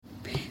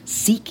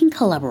Seeking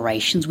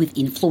collaborations with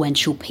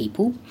influential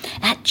people?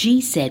 At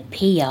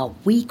GZPR,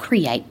 we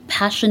create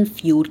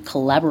passion-fueled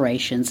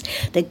collaborations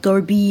that go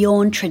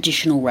beyond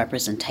traditional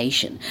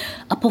representation.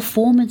 A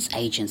performance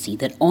agency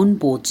that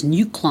onboards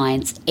new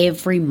clients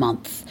every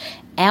month.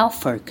 Our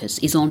focus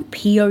is on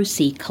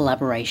POC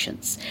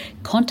collaborations.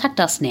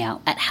 Contact us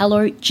now at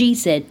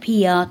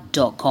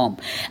hellogzpr.com,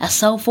 a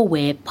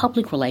self-aware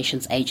public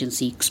relations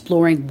agency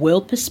exploring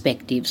world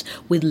perspectives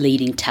with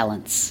leading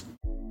talents.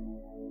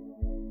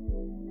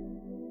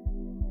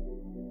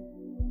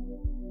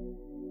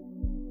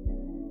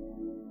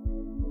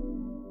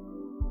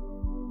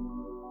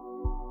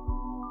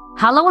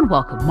 Hello and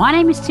welcome. My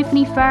name is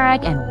Tiffany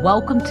Farag and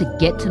welcome to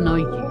Get to Know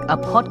You, a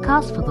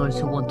podcast for those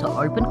who want to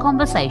open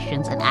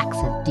conversations and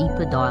access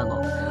deeper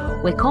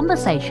dialogue, where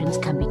conversations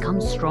can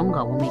become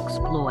stronger when we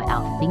explore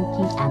our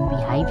thinking and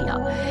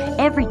behaviour.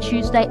 Every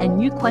Tuesday, a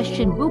new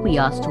question will be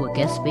asked to a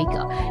guest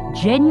speaker,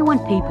 genuine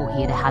people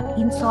here to have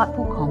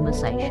insightful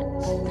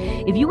conversations.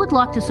 If you would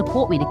like to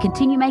support me to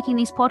continue making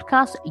these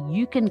podcasts,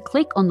 you can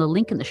click on the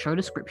link in the show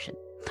description.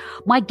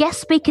 My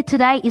guest speaker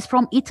today is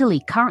from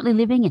Italy, currently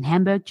living in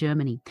Hamburg,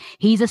 Germany.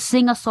 He's a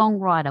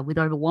singer-songwriter with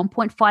over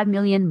 1.5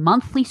 million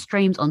monthly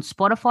streams on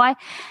Spotify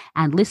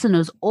and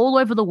listeners all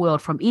over the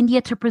world, from India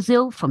to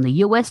Brazil, from the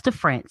US to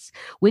France.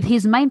 With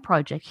his main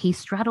project, he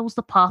straddles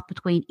the path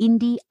between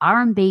indie,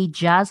 R&B,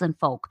 jazz and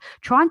folk,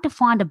 trying to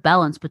find a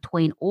balance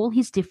between all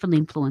his different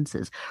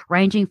influences,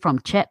 ranging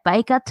from Chet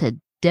Baker to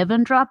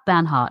Devendra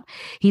Banhart.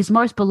 His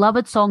most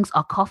beloved songs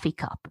are Coffee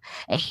Cup,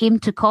 A Hymn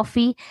to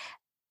Coffee,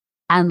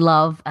 and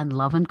Love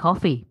and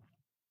Coffee.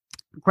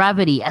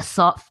 Gravity, a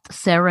soft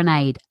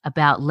serenade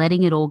about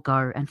letting it all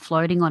go and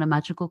floating on a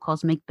magical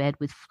cosmic bed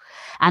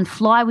and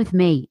Fly With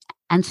Me,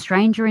 and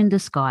Stranger in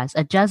Disguise,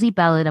 a jazzy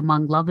ballad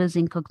among lovers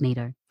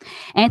incognito.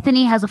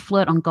 Anthony has a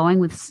flirt ongoing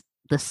with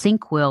the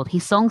sync world.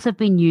 His songs have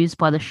been used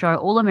by the show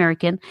All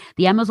American,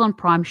 the Amazon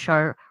Prime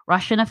show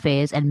Russian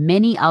Affairs, and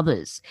many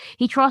others.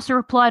 He tries to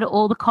reply to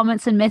all the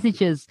comments and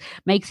messages,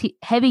 makes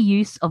heavy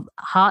use of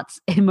hearts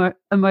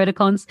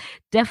emoticons,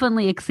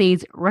 definitely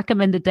exceeds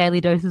recommended daily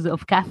doses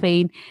of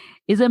caffeine,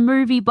 is a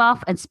movie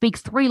buff, and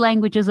speaks 3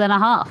 languages and a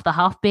half, the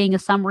half being a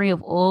summary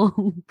of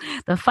all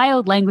the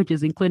failed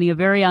languages, including a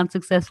very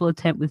unsuccessful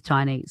attempt with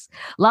Chinese.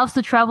 Loves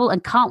to travel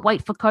and can't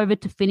wait for COVID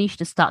to finish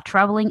to start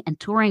traveling and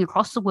touring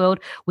across the world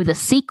with a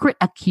secret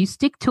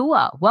acoustic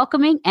tour.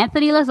 Welcoming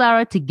Anthony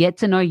Lazaro to Get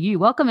to Know You.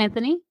 Welcome,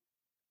 Anthony.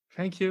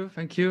 Thank you.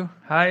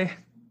 Hi.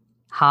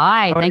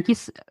 Thank you.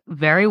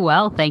 Very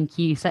well. Thank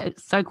you.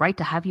 So great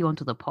to have you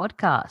onto the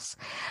podcast.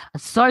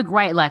 So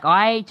great. Like,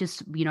 I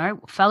just,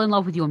 fell in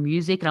love with your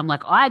music and I'm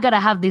like, I got to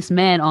have this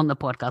man on the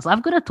podcast.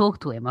 I've got to talk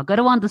to him. I've got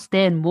to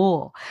understand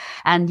more.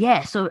 And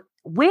yeah, so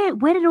where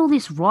did all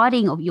this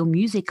writing of your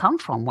music come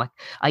from? Like,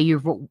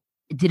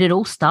 did it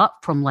all start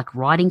from like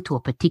writing to a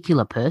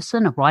particular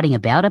person or writing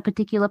about a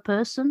particular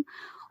person,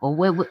 or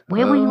where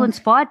were you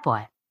inspired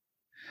by?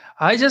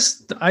 I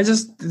just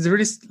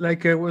really,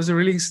 like, it was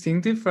really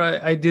instinctive.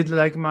 I did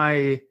like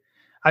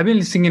I've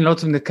been singing a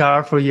lot in the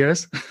car for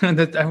years.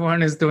 That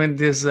everyone is doing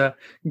this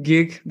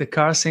gig, the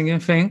car singing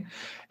thing.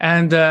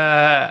 And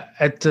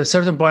at a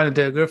certain point,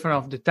 the girlfriend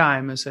of the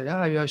time, I said,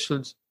 I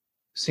should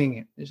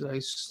sing it. So I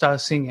started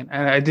singing,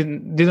 and I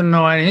didn't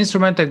know any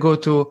instrument. I go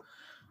to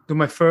do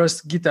my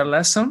first guitar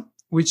lesson,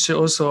 which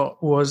also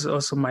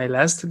was my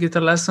last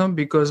guitar lesson,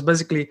 because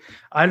basically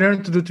I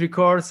learned to do 3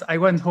 chords. I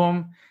went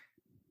home.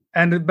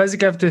 And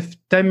basically after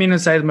 10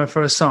 minutes, I had my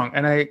first song.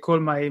 And I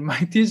called my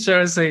teacher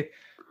and say,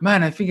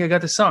 man, I think I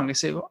got a song. I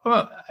say,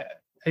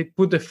 I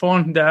put the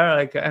phone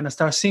there, and I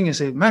start singing. I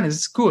say, man,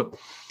 it's cool.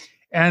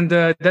 And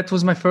that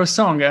was my first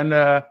song. And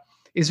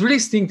it's really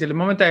instinctive. The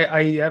moment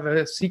I have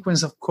a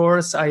sequence of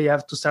chords, I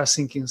have to start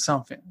singing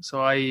something.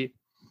 And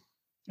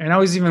now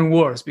it's even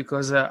worse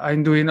because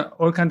I'm doing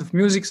all kinds of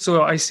music.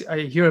 So I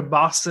hear a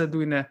bass I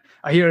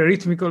hear a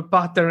rhythmical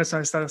pattern. So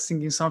I start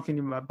singing something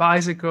in my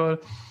bicycle.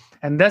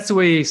 And that's the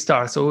way it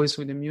starts, always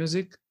with the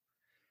music.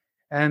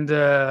 And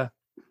it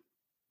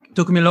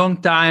took me a long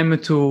time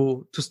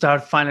to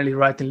start finally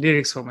writing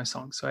lyrics for my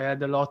songs. So I have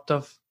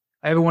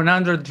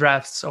 100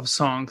 drafts of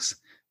songs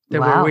that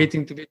were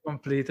waiting to be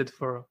completed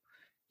for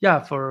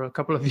a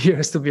couple of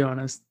years, to be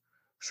honest.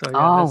 So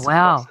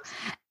wow.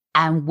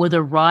 And with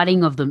the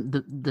writing of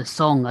the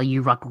song, are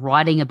you like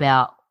writing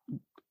about,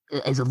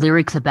 is the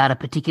lyrics about a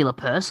particular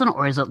person,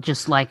 or is it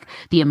just like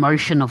the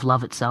emotion of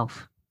love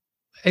itself?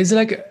 It's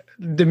like,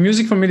 the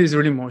music for me is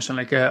really emotional.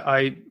 Like,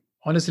 I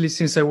honestly,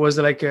 since I was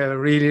like a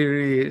really,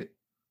 really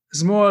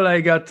small,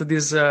 I got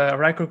this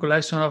record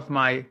collection of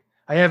I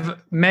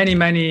have many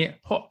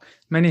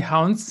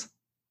hounds.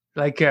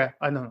 Like, I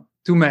don't know,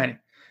 too many.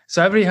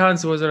 So every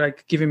hound was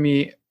like giving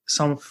me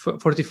some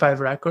 45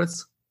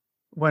 records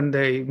when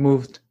they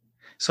moved.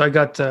 So I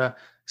got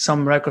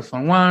some records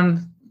from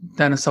one,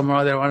 then some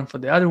other one for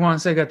the other one.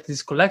 So I got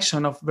this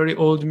collection of very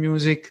old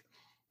music.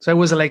 So I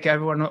was like,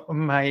 everyone of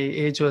my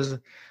age was,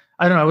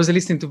 I don't know, I was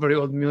listening to very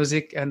old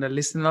music and I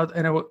listened a lot.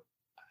 And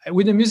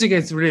with the music,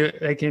 it's really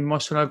like an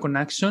emotional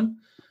connection.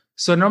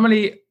 So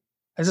normally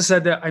as I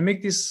said, I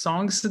make these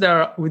songs that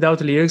are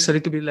without lyrics, a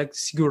little bit like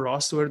Sigur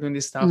Rós were doing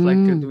this stuff, like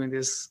doing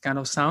this kind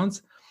of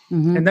sounds.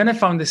 And then I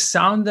found the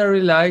sound that I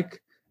really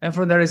like, and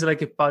from there is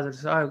like a puzzle.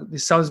 So the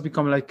sounds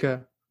become like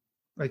a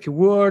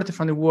word.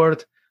 From the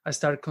word, I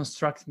start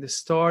constructing the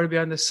story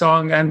behind the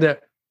song, and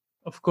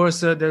of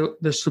course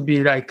there should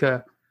be like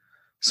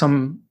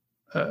some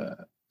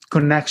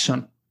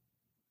connection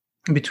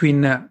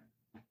between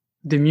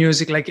the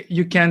music. Like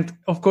you can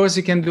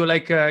do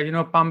like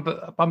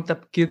pumped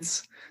up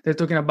kids. They're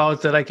talking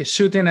about like a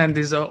shooting, and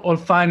it's all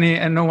funny,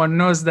 and no one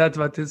knows that,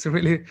 but it's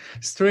really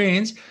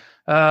strange.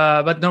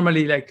 But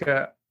normally, like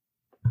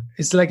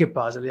it's like a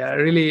puzzle. Yeah,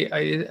 really,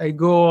 I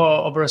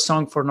go over a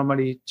song for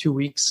normally 2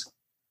 weeks.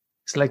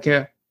 It's like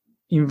a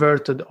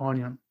inverted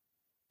onion.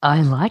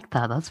 I like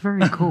that. That's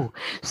very cool.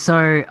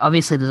 So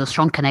obviously there's a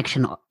strong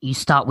connection. You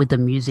start with the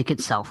music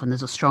itself, and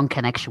there's a strong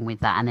connection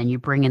with that, and then you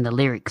bring in the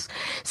lyrics.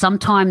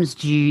 Sometimes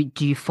do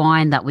you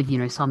find that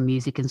with, some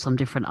music and some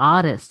different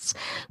artists,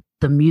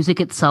 the music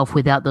itself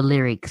without the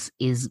lyrics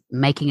is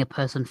making a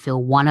person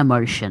feel one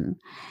emotion.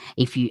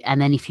 If you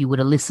were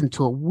to listen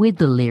to it with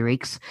the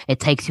lyrics, it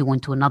takes you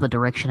into another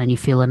direction and you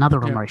feel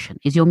another emotion.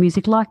 Is your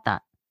music like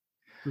that,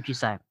 would you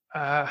say?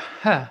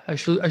 I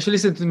should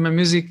listen to my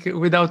music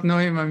without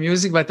knowing my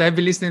music, but I've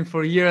been listening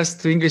for years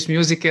to English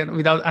music and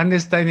without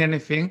understanding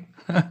anything.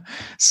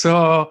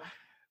 So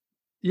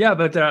yeah,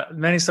 but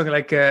many songs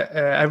like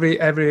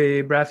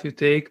every breath you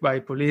take by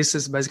Police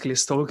is basically a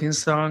stalking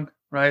song,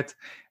 right?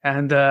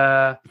 And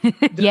yeah,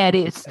 it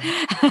is.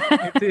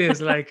 It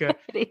is like It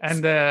is.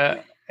 And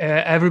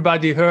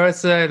Everybody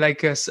Hurts,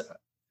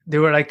 they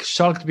were like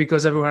shocked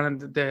because everyone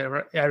at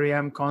the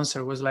R.E.M.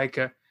 concert was like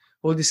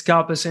all these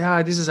couples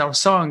say, this is our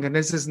song, and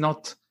this is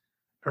not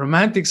a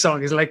romantic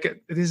song. It's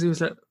like this is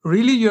like,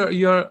 really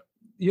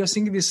you're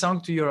singing this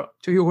song to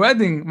your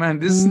wedding, man.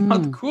 This is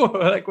not cool.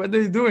 Like, what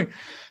are you doing?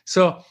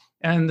 So,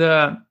 and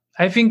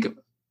I think,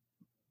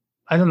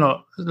 I don't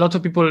know, a lot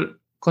of people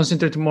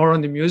concentrate more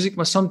on the music,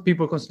 but some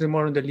people concentrate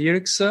more on the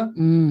lyrics.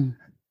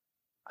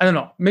 I don't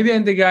know. Maybe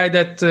I'm the guy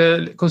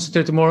that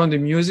concentrates more on the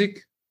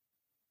music,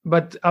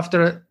 but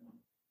after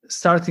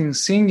starting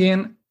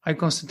singing, I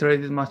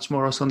concentrated much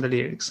more also on the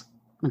lyrics.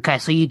 Okay,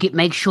 so you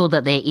make sure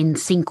that they're in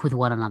sync with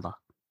one another.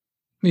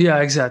 Yeah,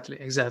 exactly.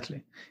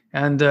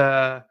 And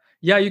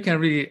you can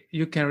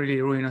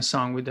really ruin a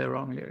song with the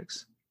wrong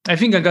lyrics. I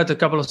think I got a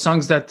couple of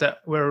songs that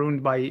were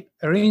ruined by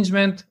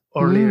arrangement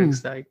or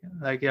lyrics,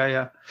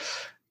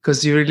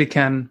 because you really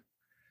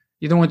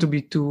you don't want to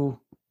be too.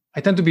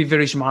 I tend to be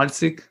very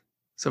schmaltzig,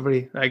 so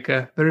very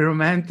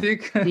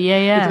romantic.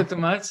 Yeah. Too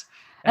much.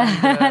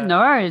 And,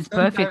 no, it's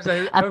perfect.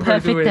 A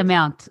perfect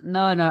amount.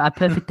 No, a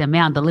perfect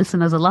amount. The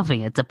listeners are loving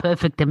it. It's a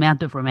perfect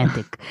amount of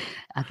romantic.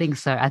 I think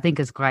so. I think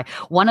it's great.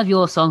 One of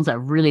your songs that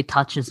really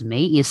touches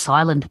me is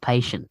Silent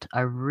Patient.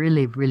 I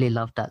really, really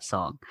love that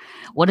song.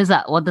 What does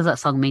that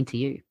song mean to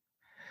you?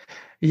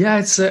 Yeah,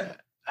 it's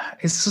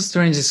so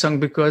strange, this song,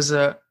 because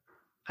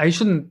I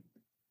shouldn't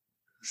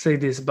say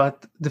this,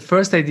 but the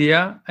first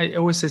idea, I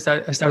always say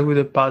I start with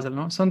a puzzle.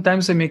 No?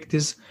 Sometimes I make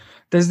this.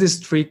 There's this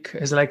trick,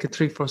 it's like a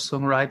trick for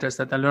songwriters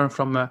that I learned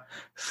from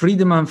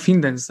Friedemann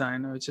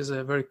Findenstein, which is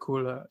a very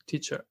cool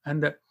teacher.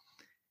 And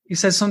he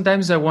says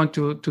sometimes I want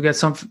to get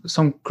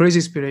some crazy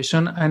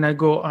inspiration, and I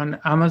go on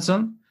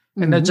Amazon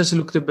and I just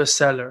look the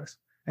bestsellers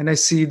and I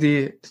see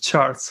the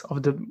charts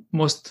of the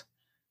most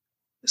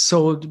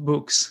sold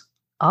books.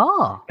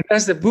 Oh, and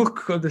that's the book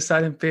called The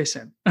Silent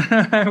Patient.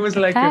 I was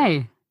like,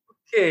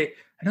 okay,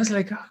 and I was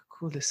like, oh,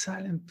 cool, The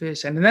Silent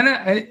Patient. And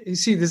then you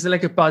see, this is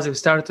like a puzzle. We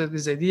started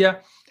this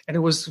idea. And it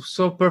was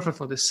so perfect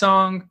for the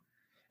song.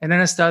 And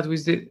then I started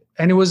with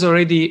and it was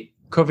already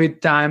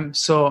COVID time.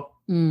 So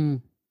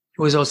it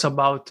was also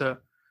about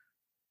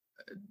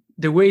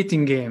the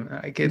waiting game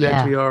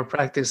that we are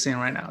practicing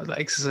right now.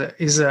 Like,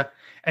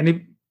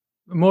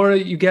 more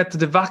you get to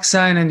the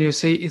vaccine and you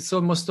say it's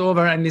almost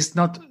over, and it's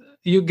not,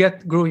 you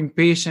grow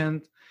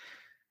impatient.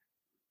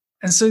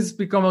 And so it's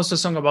become also a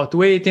song about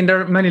waiting. There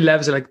are many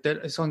levels, like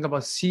a song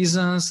about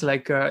seasons,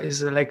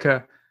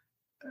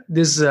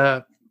 this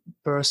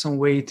person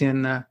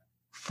waiting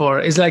for,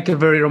 it's like a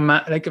very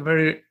romantic, a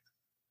very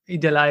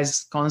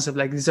idealized concept,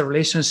 like this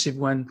relationship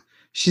when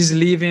she's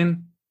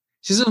leaving.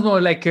 She's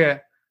more like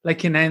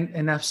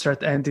an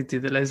abstract entity.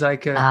 There's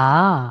like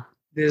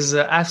this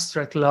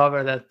abstract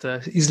lover that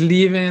is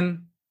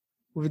leaving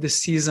with the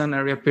season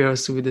and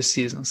reappears with the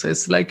season. So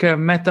it's like a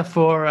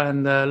metaphor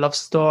and a love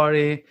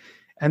story,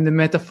 and the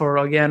metaphor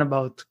again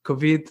about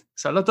COVID.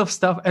 So a lot of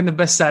stuff, and the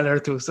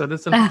bestseller too. So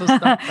there's a lot of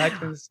stuff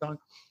back in the song.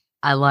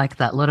 I like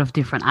that. A lot of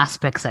different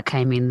aspects that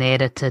came in there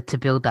to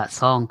build that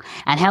song.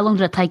 And how long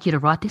did it take you to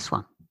write this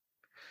one?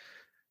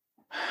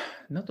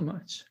 Not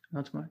much.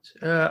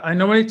 I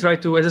normally try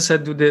to, as I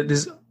said, do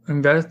this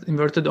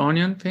inverted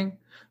onion thing,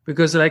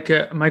 because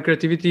my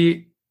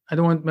creativity, I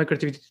don't want my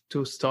creativity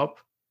to stop.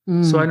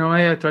 So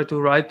I try to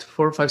write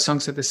 4 or 5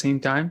 songs at the same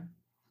time.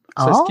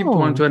 So I skip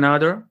one to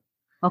another.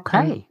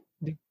 Okay.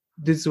 And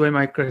this way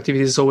my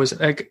creativity is always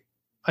like,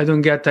 I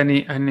don't get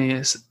any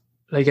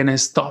like, and I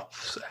stop,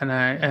 and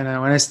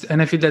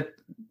I feel that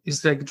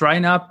it's like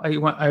drying up,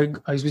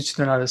 I switch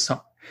to another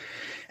song,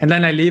 and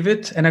then I leave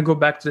it, and I go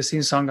back to the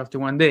same song after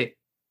one day.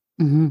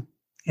 Mm-hmm.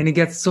 And it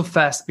gets so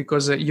fast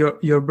because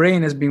your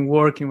brain has been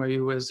working while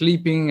you were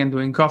sleeping and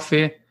doing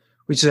coffee,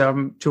 which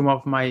are two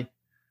of my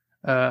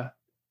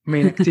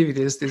main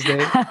activities this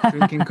day: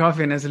 drinking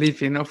coffee and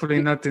sleeping.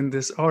 Hopefully, not in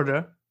this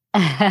order.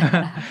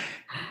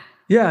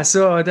 Yeah,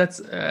 so that's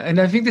and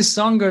I think this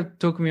song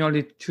took me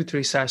only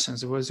 2-3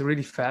 sessions. It was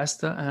really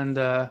fast, and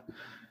yeah,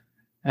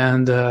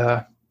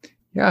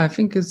 I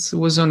think it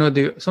was one of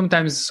the.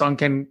 Sometimes the song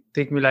can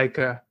take me like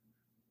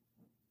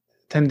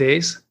 10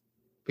 days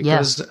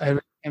because I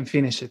can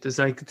finish it. It's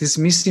like this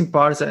missing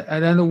parts. I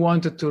don't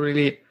want it to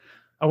really.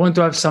 I want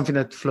to have something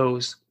that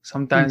flows.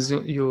 Sometimes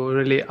you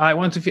really. I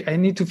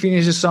need to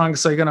finish a song,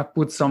 so I'm gonna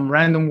put some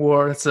random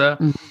words,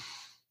 and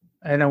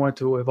I want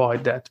to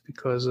avoid that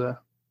because.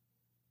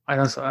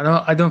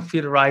 I don't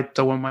feel right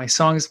toward my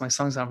songs. My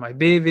songs are my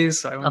babies.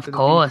 So I want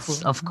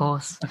of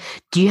course.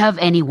 Do you have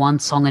any one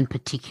song in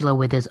particular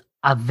where there's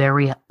a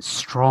very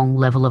strong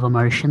level of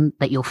emotion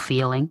that you're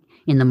feeling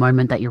in the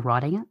moment that you're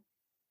writing it?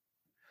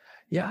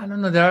 Yeah, I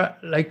don't know. There are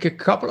like a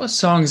couple of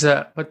songs,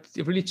 but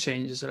it really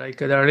changes. Like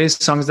there are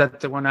songs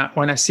that when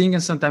I sing,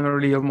 and sometimes I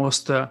really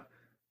almost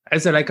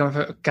it's like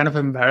kind of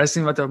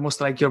embarrassing, but almost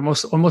like you're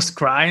almost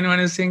crying when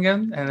I sing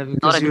them, and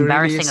not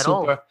embarrassing really at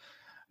all.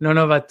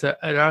 No,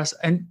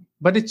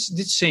 but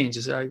it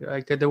changes.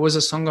 Like there was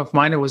a song of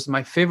mine that was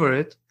my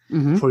favorite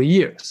for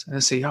years, and I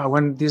say,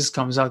 when this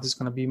comes out, it's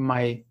gonna be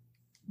my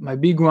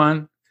big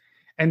one,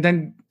 and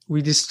then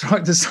we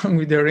destroyed the song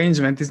with the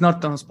arrangement. It's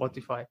not on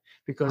Spotify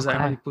because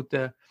I only put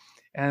the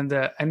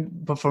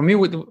but for me,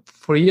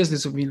 for years,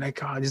 this would be like,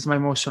 this is my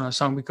emotional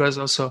song because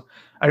also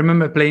I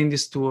remember playing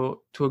this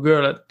to a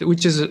girl,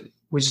 which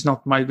is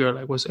not my girl.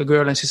 It was a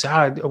girl, and she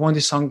said, I want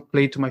this song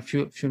played to my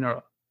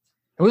funeral.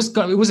 It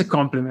was a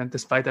compliment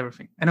despite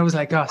everything. And I was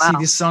like, wow. See,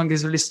 this song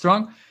is really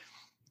strong.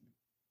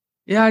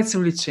 Yeah, it's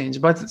really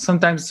changed. But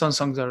sometimes some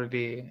songs are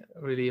really,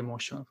 really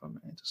emotional for me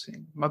to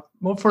sing. But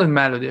more for the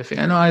melody, I think.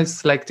 I know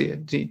it's like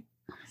the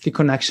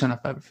connection of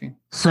everything.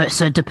 So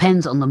it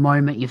depends on the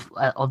moment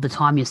of the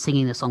time you're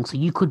singing the song. So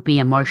you could be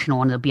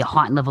emotional and there'll be a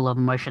heightened level of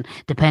emotion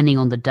depending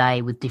on the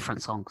day with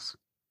different songs.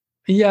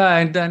 Yeah,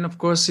 and then of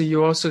course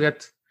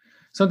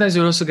sometimes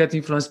you also get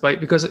influenced by,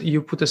 because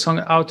you put a song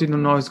out, you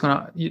don't know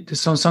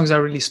some songs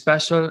are really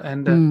special,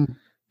 and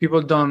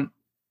people don't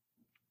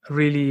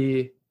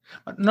really.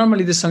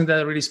 Normally, the songs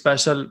that are really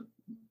special,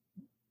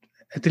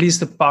 at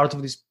least a part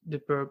of the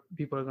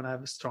people are gonna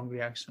have a strong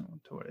reaction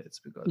toward it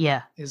because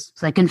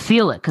so they can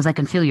feel it because they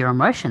can feel your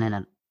emotion in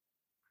it.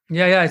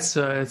 Yeah, it's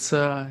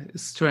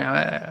true.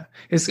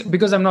 It's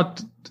because I'm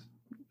not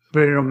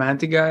very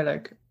romantic guy,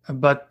 like.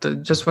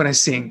 But just when I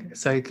sing,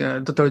 it's like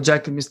Dr.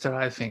 Jekyll, Mr.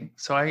 Hyde thing.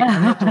 So I'm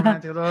not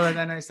romantic at all, and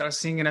then I start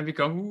singing and I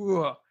become,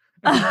 whoa.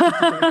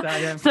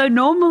 So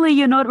normally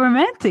you're not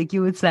romantic,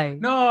 you would say?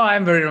 No,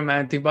 I'm very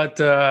romantic, but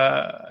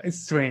it's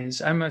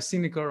strange. I'm a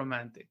cynical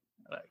romantic.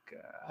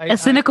 Like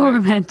cynical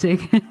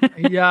romantic.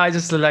 Yeah, I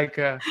just like,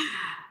 I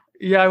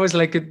was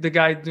like the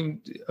guy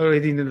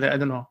already in the, I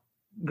don't know,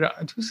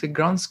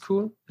 ground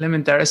school,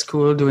 elementary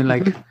school, doing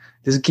like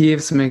these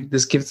gifts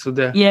to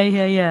the.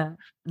 Yeah.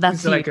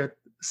 That's like a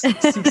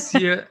 6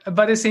 year,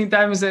 but at the same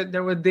time,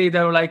 there were days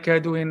that were like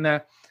doing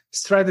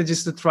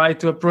strategies to try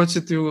to approach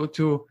it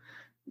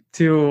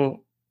to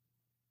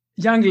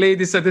young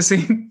ladies at the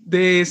same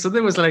day. So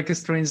there was like a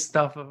strange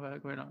stuff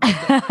going on.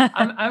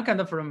 I'm kind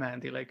of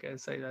romantic, like I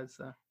say.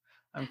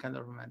 I'm kind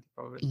of romantic,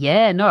 probably.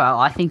 Yeah, no,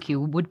 I think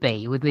you would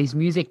be with this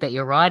music that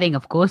you're writing.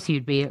 Of course,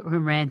 you'd be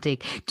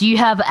romantic. Do you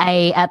have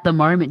at the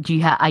moment?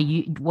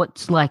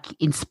 What's like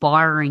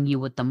inspiring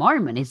you at the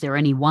moment? Is there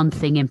any one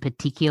thing in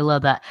particular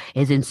that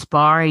is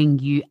inspiring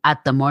you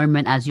at the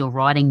moment as you're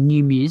writing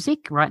new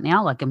music right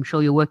now? Like I'm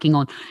sure you're working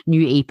on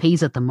new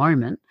EPs at the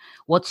moment.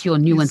 What's your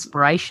new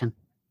inspiration?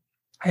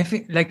 I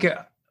think like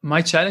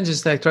my challenge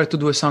is that I try to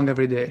do a song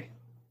every day,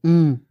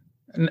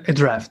 a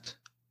draft.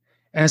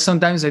 And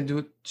sometimes I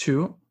do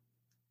 2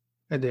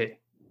 a day.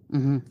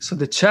 So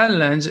the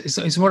challenge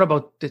is more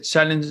about the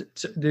challenge.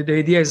 The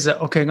idea is,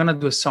 okay, I'm going to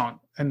do a song.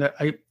 And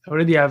I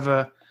already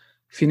have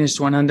finished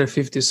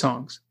 150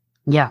 songs.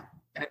 Yeah.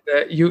 And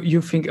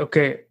you think,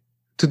 okay,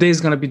 today is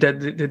going to be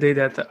the day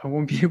that I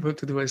won't be able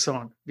to do a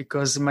song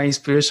because my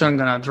inspiration is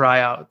going to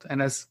dry out.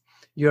 And that's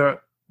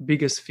your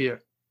biggest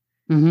fear.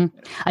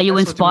 Are you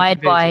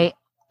inspired by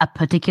a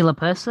particular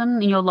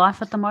person in your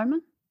life at the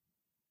moment?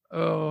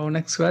 Oh,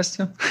 next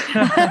question.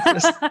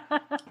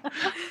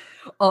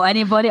 Or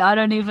anybody, I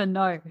don't even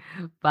know.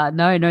 But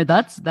no,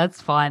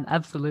 that's fine.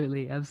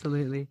 Absolutely.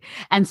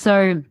 And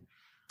so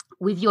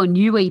with your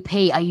new EP,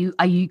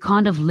 are you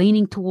kind of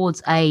leaning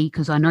towards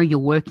because I know you're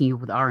working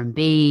with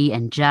R&B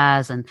and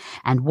jazz and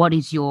what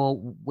is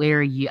where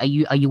are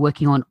you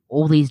working on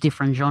all these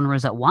different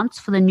genres at once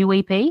for the new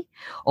EP,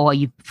 or are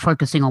you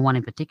focusing on one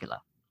in particular?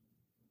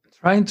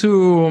 Trying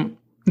to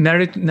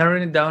narrow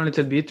it down a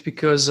little bit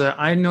because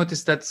I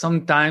noticed that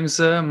sometimes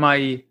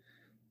my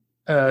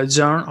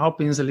genre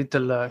hopping is a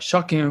little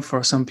shocking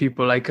for some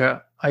people. Like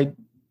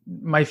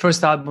my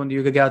first album,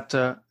 you got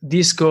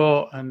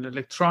disco and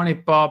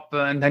electronic pop,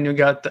 and then you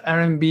got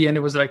R&B, and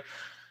it was like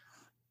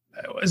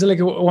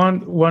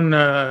one.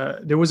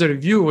 There was a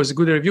review, it was a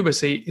good review, but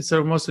say it's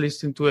almost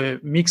listening to a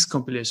mixed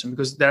compilation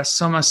because there's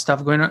so much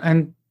stuff going on.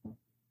 And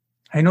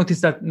I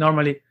noticed that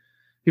normally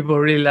people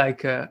really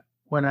like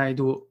when I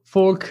do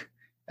folk,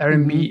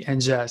 R&B,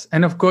 and jazz.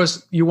 And of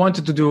course, you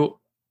wanted to do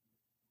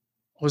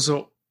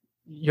also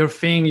your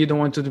thing. You don't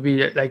want to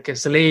be like a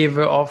slave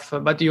of,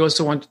 but you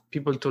also want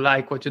people to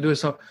like what you do.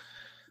 So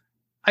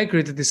I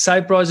created this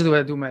side project where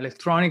I do my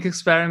electronic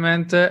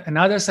experiment,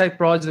 another side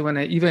project when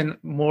I even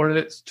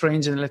more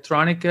strange and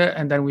electronic,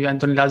 and then with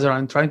Anthony Lazaro,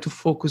 I'm trying to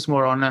focus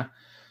more on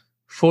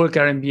folk,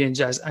 R&B, and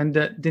jazz. And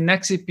the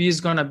next EP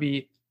is gonna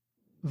be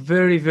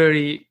very,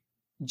 very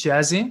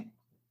jazzy.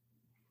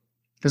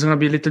 There's gonna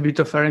be a little bit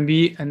of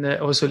R&B and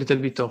also a little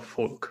bit of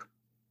folk.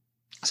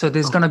 So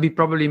there's gonna be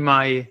probably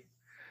my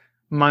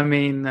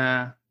main.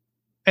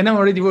 And I'm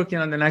already working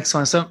on the next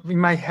one. So in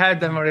my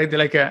head, I'm already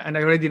like, and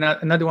I already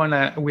another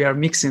one we are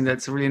mixing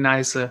that's really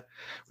nice.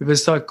 With a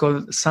song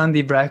called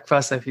Sunday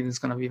Breakfast. I think it's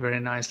gonna be very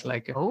nice.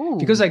 Like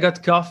because I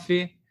got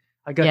coffee,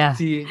 I got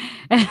tea.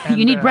 And,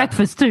 you need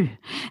breakfast too.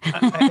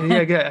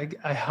 I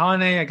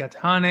got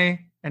honey,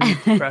 and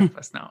eat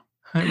breakfast now.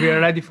 We are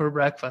ready for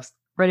breakfast.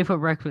 Ready for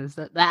breakfast.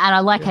 And I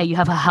like how you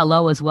have a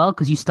hello as well,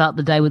 because you start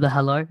the day with a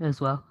hello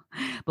as well.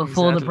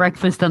 Before the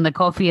breakfast and the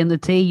coffee and the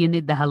tea, you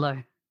need the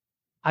hello.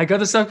 I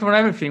got a song for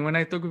everything. When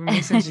I talk with my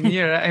mix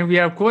engineer and we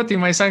are quoting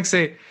my song,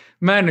 say,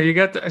 man, you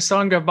got a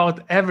song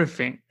about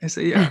everything. I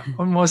say, yeah,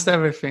 almost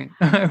everything.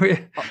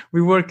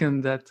 we work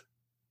on that.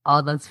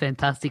 Oh, that's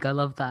fantastic. I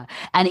love that.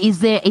 And is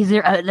there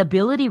an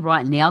ability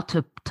right now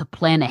to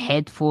plan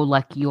ahead for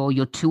like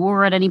your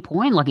tour at any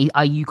point? Like,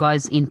 are you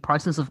guys in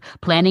process of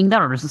planning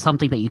that, or is it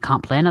something that you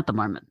can't plan at the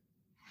moment?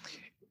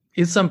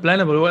 It's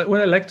unplannable.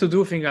 What I like to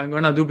do, think I'm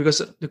going to do, because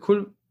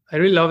I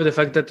really love the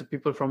fact that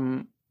people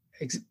from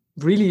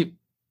really,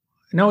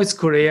 now it's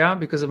Korea,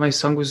 because my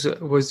song was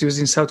used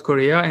in South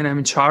Korea, and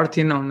I'm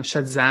charting on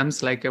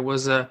Shazam's. Like I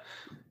was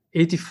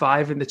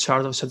 85 in the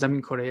chart of Shazam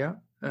in Korea,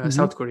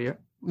 South Korea,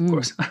 of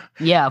course.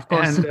 Yeah, of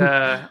course.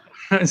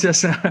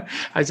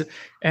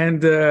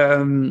 And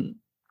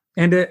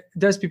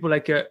there's people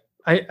like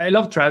I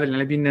love traveling.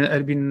 I've been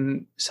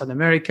in South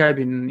America. I've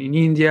been in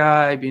India.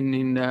 I've been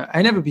in.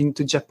 I never been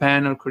to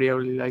Japan or Korea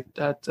really like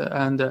that.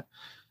 And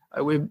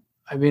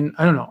I've been.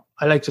 I don't know.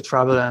 I like to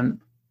travel,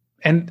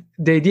 and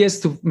the idea is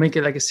to make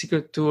it like a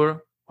secret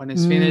tour when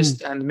it's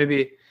finished, and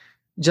maybe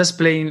just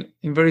playing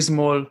in very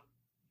small,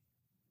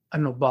 I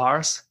don't know,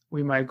 bars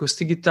with my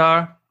acoustic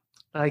guitar,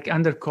 like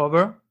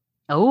undercover.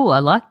 Oh, I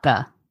like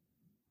that.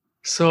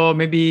 So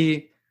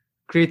maybe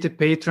create a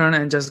Patreon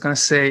and just gonna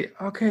say,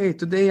 okay,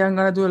 today I'm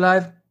gonna do a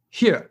live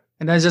here,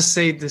 and I just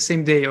say the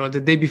same day or the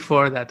day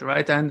before that,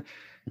 right? And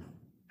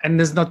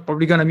there's not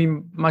probably gonna be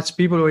much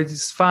people, or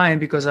it's fine,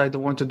 because I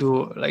don't want to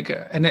do like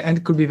and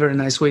it could be a very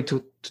nice way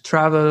to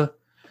travel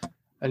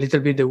a little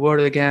bit the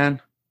world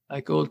again,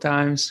 like old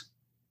times.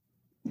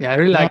 Yeah, I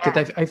really like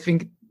it. I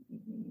think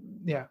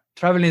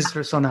traveling is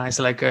so nice.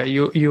 Like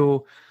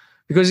you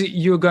because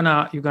you're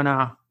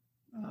gonna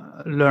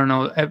learn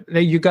all.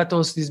 You got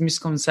all this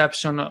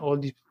misconception, all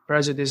the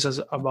prejudices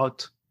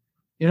about,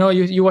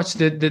 you watch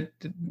the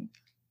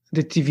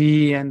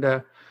TV and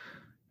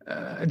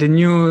the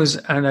news.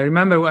 And I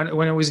remember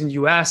when I was in the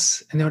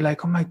US, and they were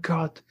like, "Oh my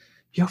God,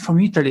 you're from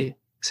Italy."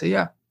 I say,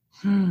 "Yeah."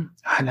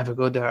 I never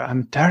go there.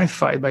 I'm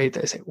terrified by it.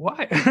 I say,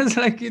 why? It's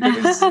like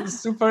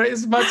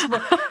it's much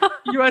more.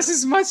 US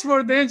is much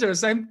more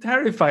dangerous. I'm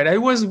terrified. I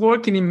was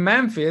working in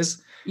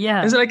Memphis.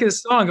 Yeah, it's like a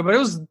song, but I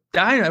was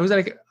dying. I was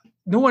like,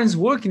 no one is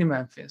working in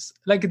Memphis.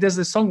 Like there's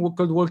a song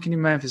called "Working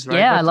in Memphis," right?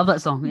 Yeah, but I love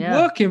that song.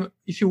 Yeah,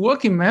 if you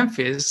work in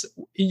Memphis,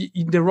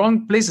 in the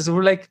wrong places, it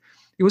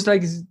was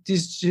like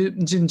this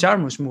Jim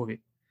Jarmusch movie.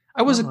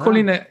 I was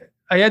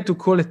I had to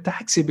call a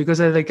taxi because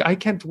I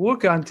can't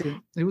work until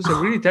it was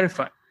really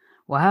terrifying.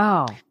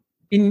 Wow.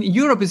 In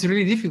Europe, it's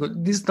really difficult.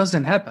 This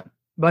doesn't happen.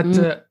 But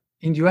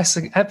in the US,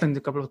 it happened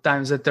a couple of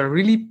times that they're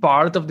really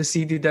part of the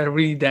city that are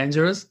really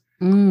dangerous.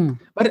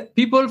 But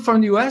people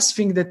from the US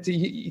think that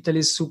Italy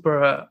is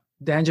super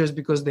dangerous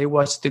because they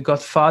watch The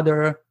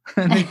Godfather.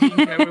 And they think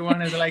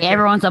everyone is like...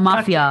 Everyone's a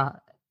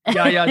mafia.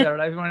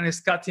 Everyone is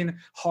cutting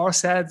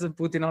horse heads and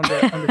putting on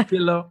the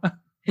pillow.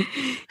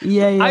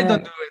 Yeah. I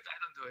don't do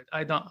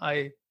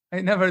it. I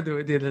never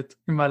did it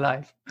in my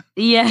life.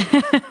 Yeah.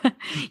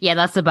 Yeah,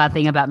 that's the bad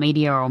thing about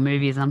media or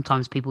movies.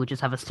 Sometimes people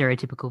just have a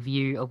stereotypical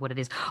view of what it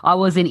is. I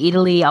was in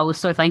Italy. I was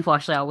so thankful.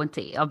 Actually,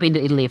 I've been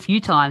to Italy a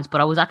few times,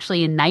 but I was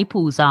actually in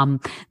Naples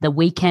the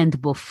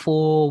weekend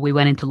before we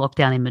went into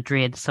lockdown in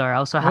Madrid. So I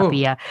was so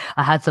happy. I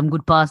had some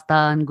good pasta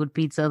and good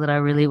pizza that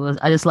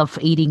I just love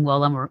eating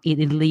while I'm in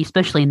Italy,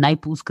 especially in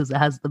Naples, because it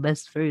has the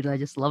best food. I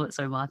just love it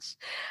so much.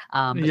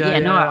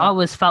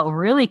 I felt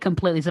really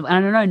completely safe. And I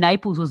don't know,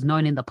 Naples was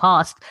known in the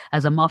past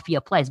as a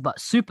mafia place,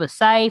 but super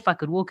safe. I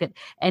could walk at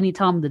any time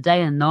time of the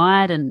day and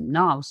night. And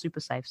no, I was super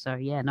safe. So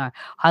yeah, no,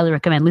 highly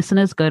recommend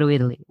listeners go to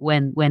Italy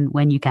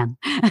when you can,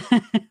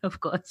 of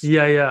course.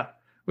 Yeah.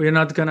 We're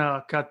not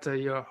gonna cut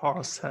your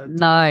horse head.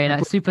 No,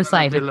 super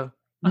safe.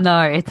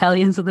 No,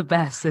 Italians are the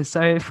best. They're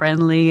so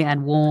friendly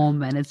and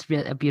warm, and it's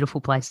a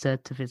beautiful place to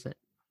visit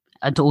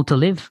and to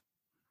live.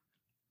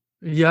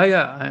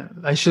 Yeah.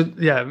 I should.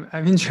 Yeah,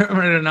 I'm in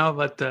Germany right now,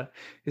 but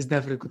it's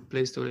definitely a good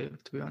place to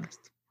live. To be honest.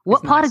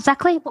 What part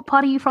exactly? What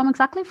part are you from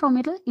exactly? From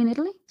Italy? In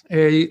Italy?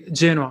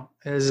 Genoa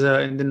is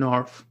in the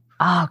north.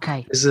 Ah,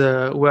 okay. Is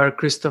where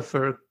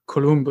Christopher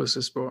Columbus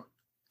is born.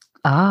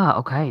 Ah,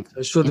 okay. So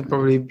I should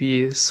probably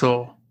be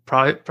so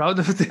proud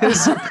of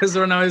this because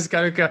right now it's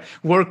kind of like a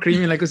war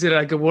criminal, like consider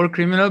like a war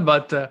criminal.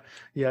 But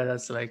yeah,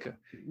 that's like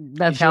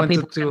that's how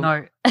people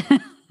know.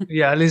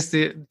 Yeah, at least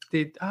they.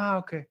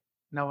 Okay.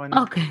 Now I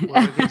know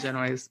where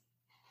Genoa is.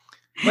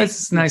 But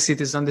it's nice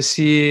cities on the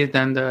sea,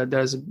 and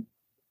there's a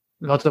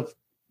lot of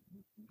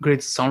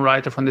great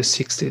songwriter from the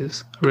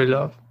 60s. I really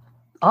love.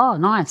 Oh,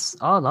 nice.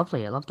 Oh,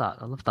 lovely. I love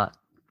that.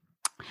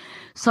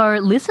 So,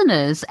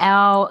 listeners,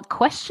 our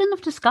question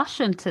of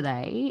discussion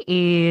today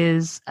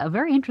is a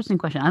very interesting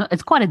question.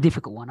 It's quite a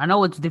difficult one. I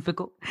know it's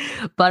difficult,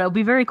 but it'll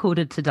be very cool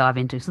to dive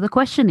into. So the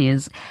question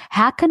is,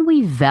 how can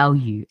we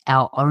value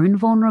our own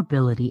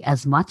vulnerability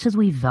as much as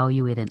we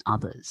value it in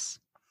others?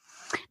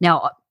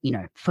 Now,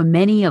 for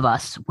many of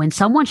us, when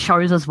someone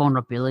shows us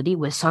vulnerability,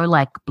 we're so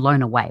like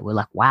blown away. We're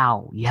like,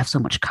 wow, you have so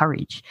much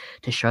courage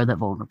to show that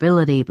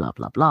vulnerability, blah,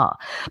 blah, blah.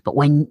 But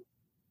when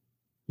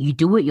you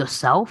do it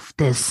yourself,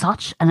 there's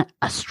such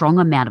a strong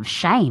amount of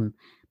shame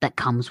that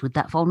comes with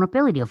that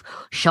vulnerability of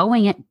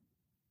showing it.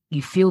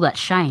 You feel that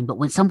shame, but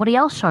when somebody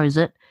else shows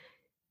it,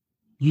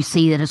 you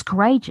see it as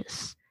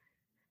courageous.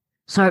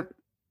 So,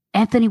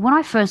 Anthony, when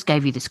I first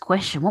gave you this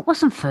question, what were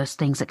some first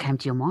things that came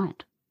to your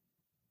mind?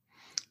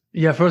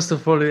 Yeah, first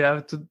of all, you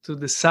have to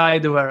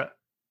decide where,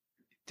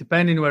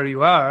 depending where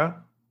you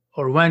are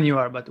or when you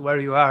are, but where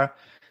you are,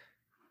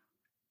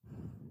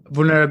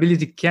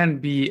 vulnerability can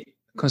be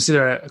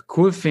considered a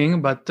cool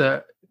thing, but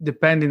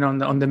depending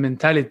on the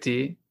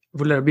mentality,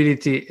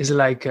 vulnerability is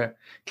like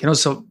can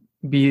also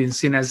be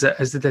seen as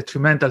a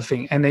detrimental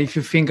thing. And if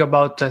you think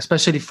about,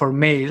 especially for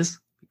males,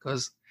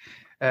 because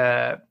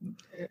the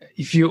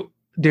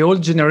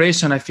old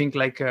generation, I think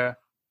like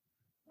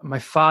my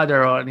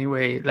father, or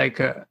anyway, like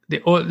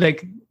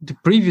the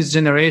previous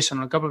generation,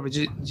 a couple of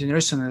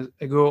generations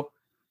ago,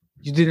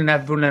 you didn't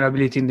have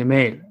vulnerability in the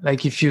male.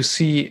 Like if you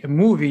see a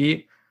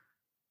movie,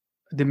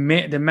 the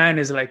man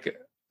is like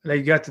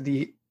got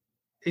the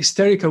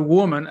hysterical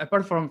woman,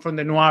 apart from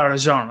the noir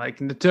genre.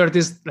 Like in the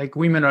 30s, like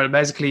women are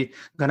basically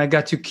gonna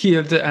get you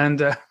killed,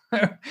 and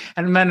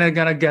and men are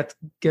gonna get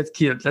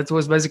killed. That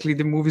was basically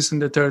the movies in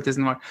the 30s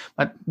noir.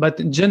 But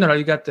in general,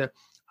 you got the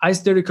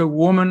hysterical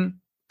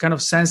woman, kind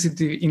of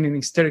sensitive in an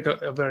hysterical,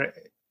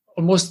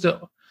 almost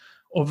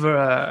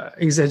over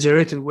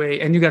exaggerated way,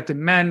 and you got the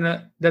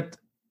men that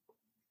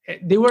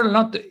they were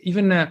not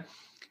even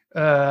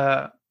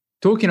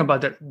talking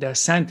about their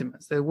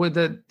sentiments.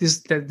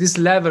 This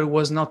level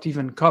was not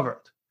even covered.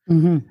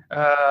 Mm-hmm.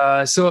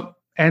 So,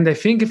 and I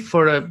think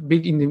for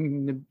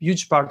in the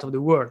huge part of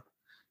the world,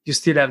 you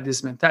still have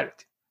this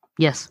mentality.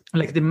 Yes,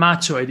 like the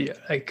macho idea.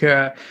 Like,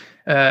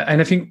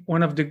 and I think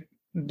one of the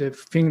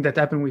thing that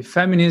happened with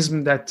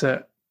feminism that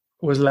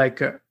was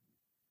like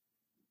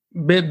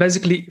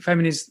basically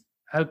feminists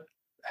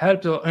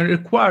helped and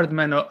required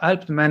men or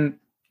helped men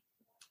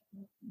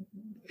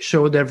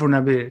show their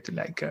vulnerability,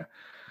 like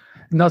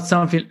not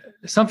something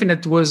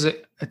that was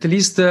at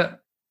least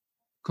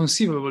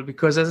conceivable,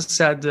 because as I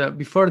said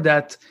before,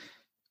 that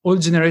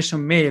old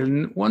generation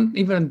male won't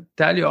even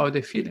tell you how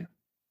they feel.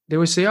 They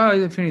will say, oh,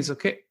 I think it's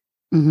okay.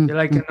 Mm-hmm. They're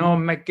like, no,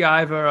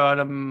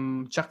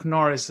 MacGyver or Chuck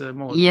Norris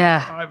mode.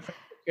 Yeah.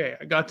 Okay,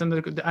 I got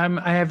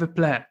I have a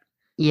plan.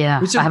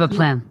 Yeah, I have a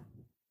plan.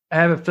 I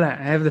have a plan.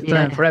 I have the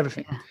plan for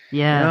everything.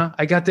 Yeah. You know?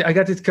 I got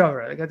it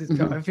covered.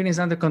 Mm-hmm. Everything is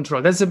under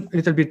control. That's a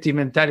little bit the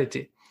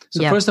mentality.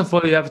 So first of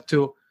all, you have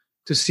to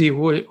see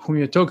whom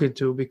you're talking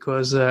to,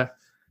 because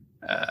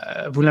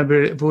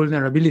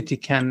vulnerability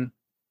can,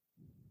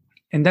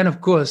 and then of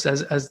course,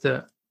 as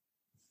the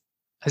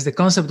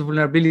concept of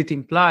vulnerability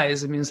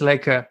implies, it means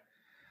like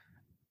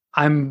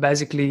I'm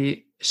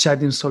basically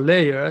shedding some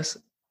layers,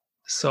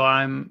 so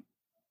I'm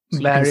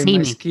baring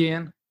my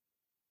skin.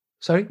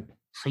 Sorry?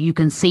 So you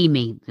can see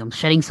me. I'm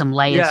shedding some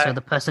layers so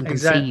the person can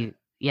see you.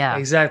 Yeah.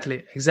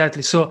 Exactly.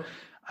 So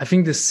I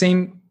think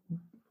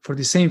for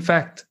the same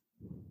fact,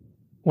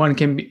 one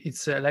can be,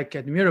 it's like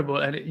admirable,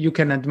 and you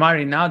can admire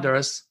in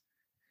others,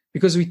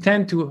 because we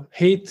tend to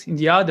hate in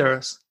the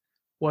others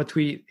what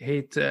we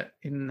hate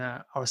in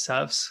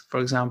ourselves,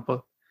 for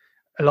example,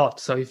 a lot.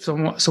 So if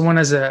someone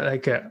has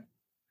and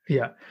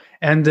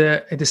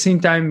at the same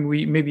time,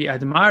 we maybe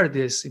admire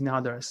this in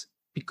others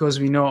because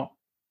we know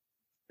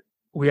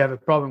we have a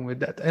problem with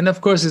that. And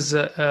of course, it's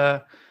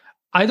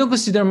I don't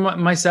consider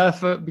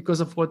myself,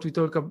 because of what we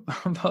talked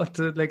about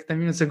like 10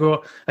 minutes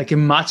ago, like a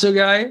macho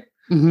guy.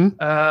 Mm-hmm.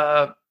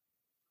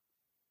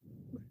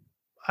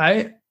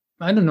 I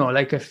don't know.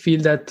 Like I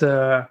feel that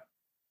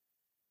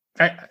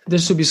there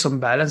should be some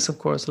balance, of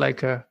course. I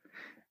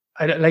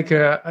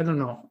don't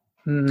know.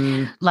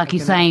 Like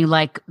you're saying,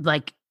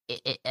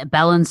 a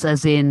balance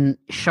as in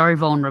show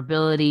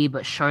vulnerability,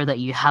 but show that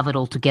you have it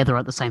all together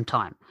at the same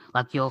time.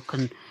 Like you're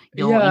in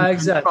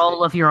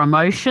control of your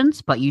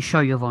emotions, but you show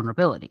your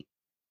vulnerability.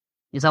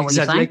 Is that what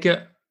you're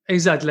saying?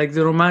 Exactly, like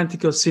the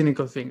romantic or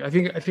cynical thing. I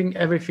think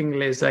everything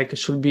is like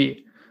should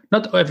be,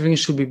 not everything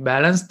should be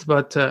balanced,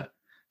 but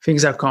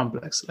things are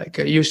complex. Like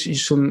you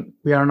shouldn't.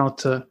 We are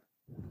not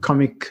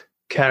comic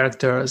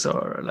characters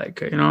or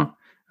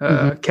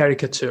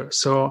caricature.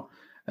 So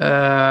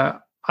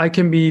I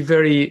can be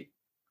very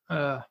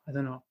I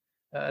don't know,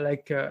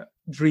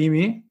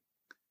 dreamy,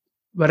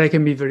 but I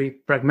can be very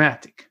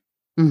pragmatic.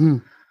 Mm-hmm.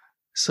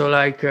 So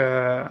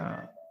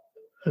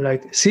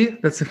see,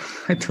 that's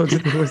I told you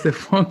it was the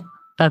phone.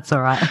 That's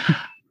all right.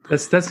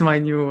 That's my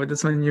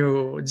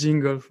new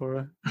jingle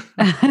for.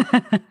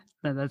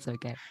 No, that's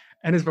okay.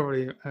 And it's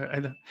probably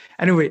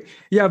anyway.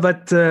 Yeah,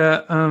 but that's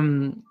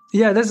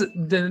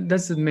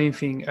the main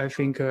thing. I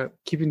think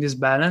keeping this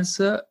balance.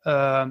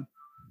 I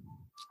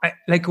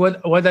like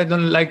what I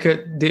don't like.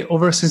 The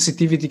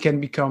oversensitivity can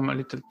become a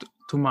little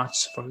too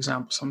much. For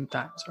example,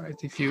 sometimes, right?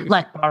 If it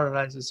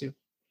paralyzes you.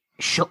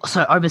 Sure.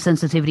 So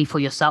oversensitivity for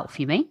yourself,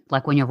 you mean?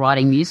 Like when you're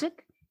writing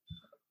music?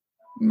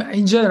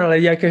 In general,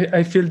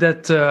 I feel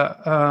that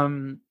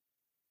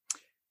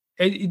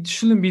it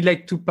shouldn't be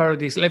like two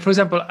parodies. Like, for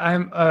example,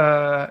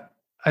 I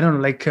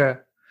don't know,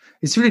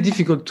 it's really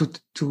difficult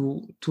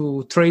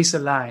to trace a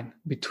line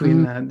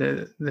between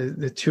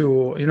the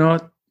two. You know,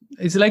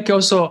 it's like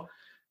also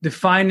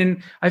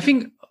defining. I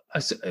think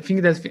that's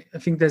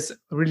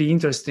really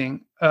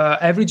interesting.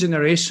 Every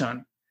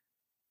generation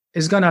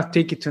is gonna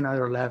take it to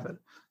another level.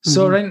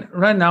 So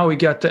right now we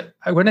got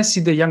when I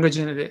see the younger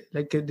generation,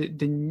 like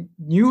the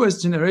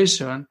newest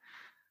generation,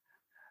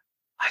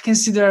 I can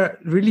see they're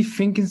really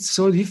thinking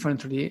so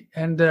differently,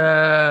 and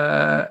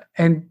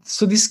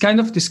so this kind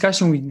of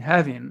discussion we're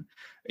having,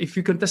 if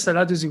you contest a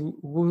lot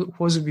who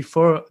was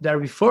before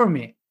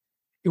me,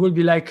 it will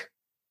be like,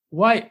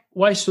 why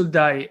should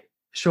I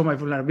show my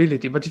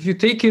vulnerability? But if you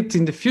take it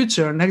in the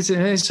future, next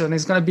generation,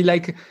 it's gonna be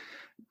like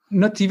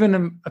not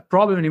even a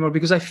problem anymore,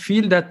 because I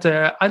feel that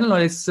I don't know,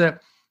 it's.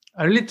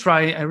 I'm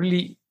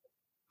really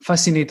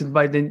fascinated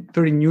by the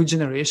very new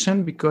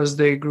generation, because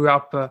they grew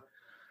up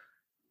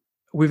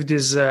with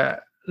this the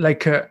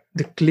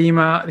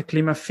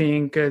klima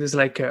thing. There's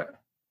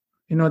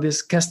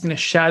this casting a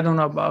shadow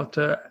about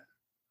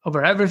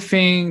over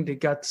everything. They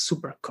got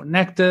super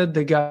connected.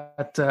 They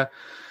got the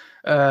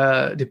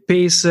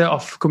pace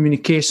of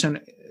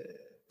communication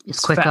is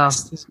quicker.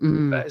 Fast.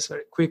 It's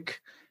very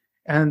quick,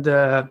 and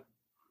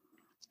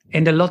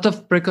a lot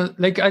of I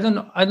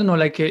don't know.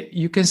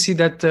 You can see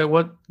that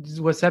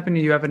what's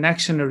happening. You have an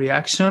action, a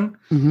reaction,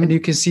 and you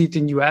can see it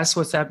in US.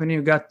 What's happening?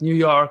 You got New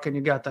York, and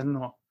you got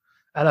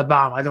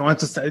Alabama. I don't want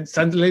to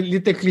sound a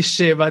little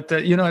cliche, but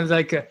it's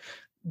like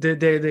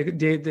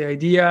the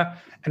idea,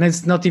 and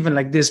it's not even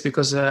like this,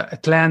 because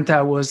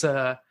Atlanta was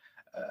and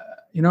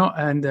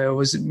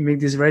was made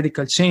this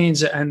radical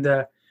change, and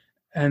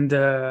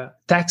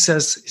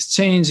Texas is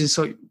changing,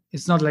 so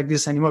it's not like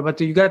this anymore.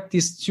 But you got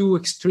these two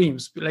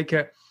extremes,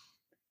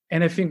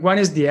 and I think one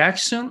is the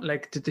action,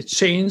 like the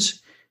change,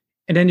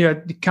 and then you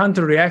have the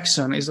counter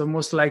reaction is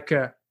almost like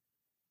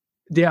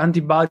the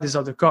antibodies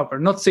of the copper.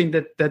 Not saying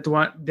that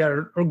one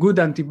they're good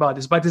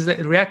antibodies, but it's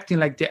reacting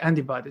like the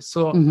antibodies.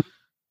 So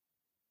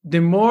the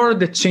more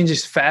the change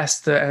is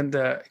fast and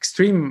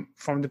extreme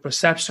from the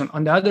perception,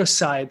 on the other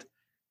side,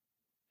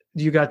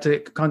 you got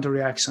the counter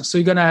reaction. So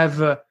you're gonna have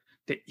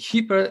the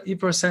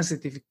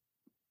hypersensitive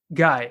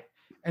guy,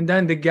 and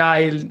then the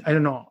guy, I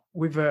don't know,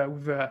 with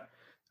a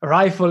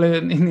rifle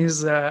in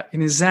his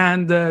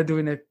hand,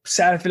 doing a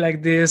selfie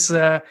like this,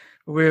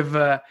 with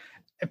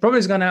probably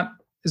is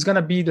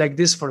gonna be like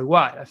this for a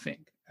while, I think.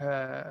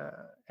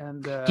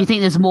 Do you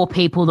think there's more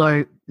people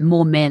though,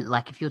 more men?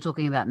 Like if you're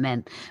talking about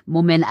men,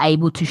 more men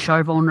able to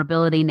show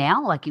vulnerability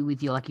now, like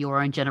with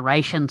your own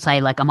generation,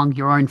 say like among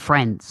your own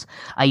friends?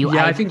 Are you?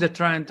 Yeah, I think the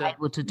trend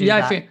able to do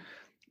that. I think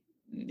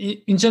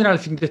in general, I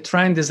think the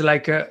trend is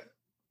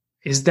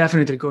is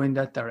definitely going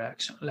that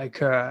direction.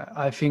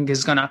 I think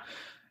it's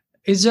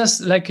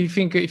just like if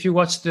you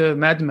watch the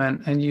Mad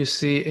Men and you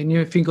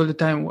think all the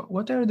time,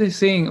 what are they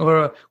saying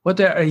or what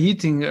they are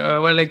eating?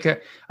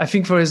 I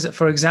think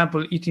for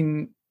example,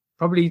 eating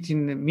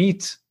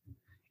meat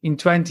in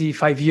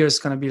 25 years is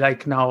gonna be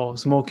like now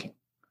smoking.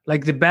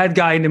 Like the bad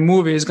guy in the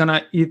movie is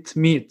gonna eat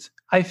meat.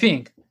 I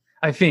think,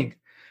 I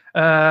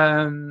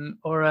don't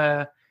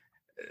know.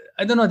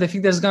 I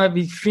think there's gonna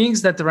be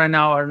things that right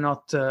now are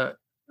not there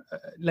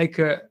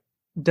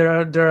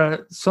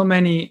are so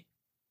many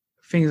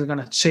things are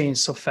gonna change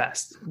so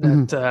fast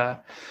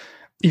that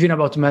even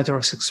about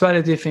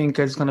heterosexuality, I think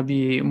it's gonna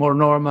be more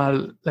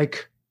normal. I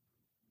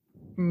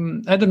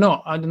don't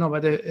know,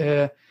 but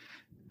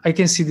I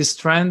can see this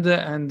trend,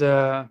 and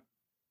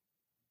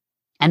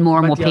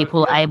more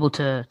people are able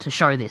to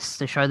show this,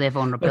 to show their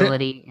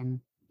vulnerability, and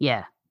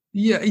yeah.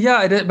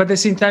 but at the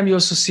same time, you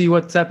also see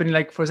what's happening.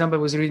 Like, for example,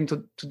 I was reading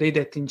today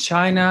that in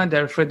China,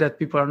 they're afraid that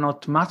people are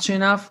not macho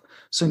enough.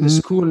 So in the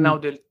school now,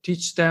 they'll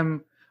teach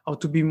them how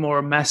to be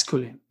more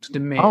masculine to the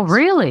males. Oh,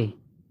 really?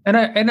 And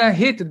I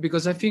hate it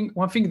because I think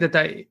one thing that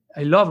I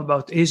love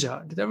about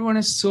Asia, that everyone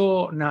is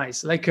so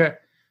nice. Like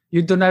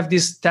you don't have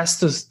this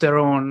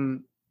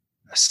testosterone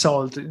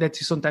assault that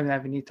you sometimes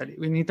have in Italy.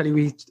 In Italy,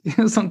 we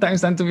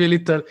sometimes tend to be a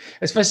little,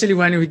 especially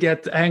when we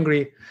get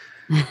angry.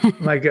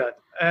 My God.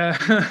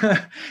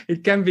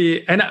 It can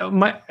be, and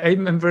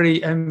I'm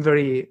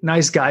very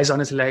nice guys,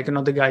 honestly. Like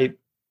not the guy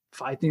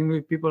fighting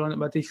with people,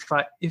 but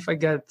if I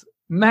get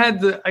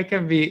mad, I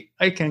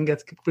can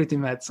get pretty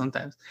mad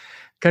sometimes,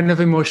 kind of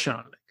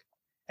emotional.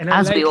 And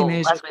as we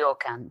all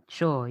can,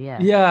 sure, yeah.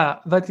 Yeah,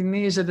 but in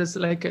Asia, there's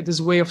like this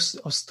way of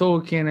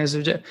stalking,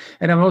 and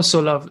I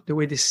also love the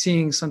way they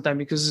sing sometimes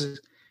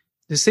because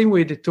the same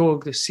way they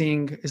talk, the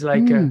sing is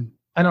like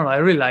I don't know. I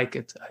really like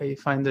it. I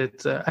find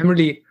it. I'm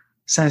really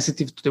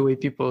sensitive to the way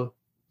people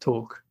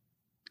talk.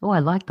 Oh, I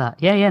like that.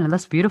 Yeah, no,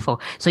 that's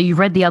beautiful. So you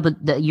read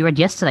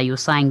yesterday. You were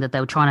saying that they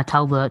were trying to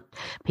tell the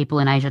people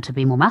in Asia to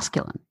be more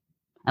masculine.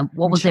 And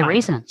what was their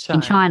reason?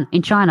 In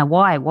China,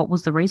 why? What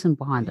was the reason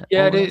behind it?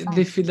 Yeah,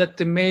 they feel that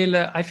the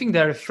male, I think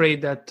they're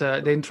afraid that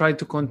they try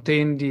to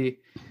contain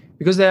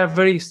because they have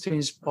very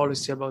strange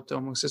policy about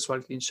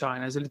homosexuality in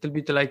China. It's a little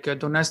bit like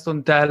don't ask,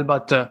 don't tell,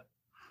 but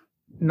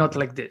not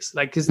like this.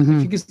 Like I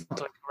think it's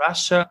not like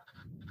Russia,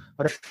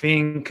 but I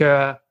think,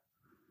 I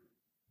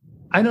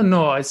don't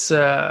know. It's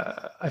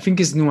I think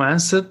it's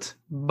nuanced,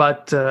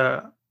 but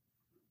I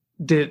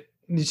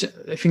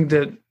think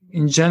that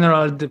in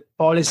general, the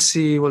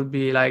policy will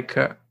be like,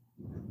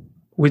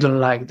 we don't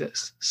like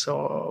this.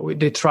 So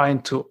they're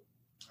trying to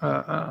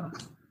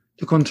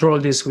control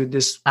this with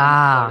this.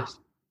 Policy.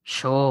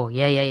 Sure.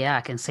 Yeah.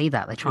 I can see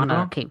that. They're trying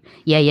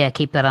to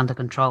keep that under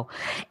control.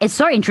 It's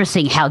so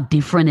interesting how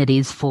different it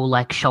is for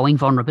like showing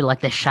vulnerability, like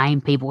the shame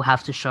people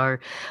have to show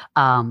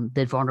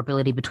the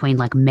vulnerability between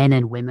like men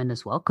and women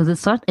as well. Because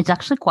it's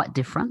actually quite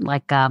different.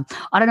 Like, I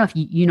don't know if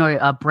you know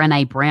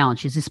Brené Brown.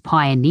 She's this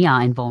pioneer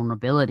in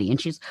vulnerability.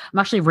 And I'm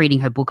actually reading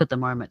her book at the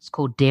moment. It's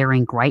called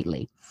Daring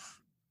Greatly.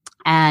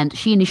 And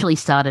she initially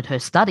started her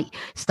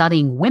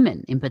studying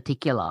women in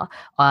particular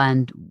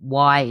and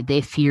why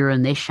their fear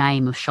and their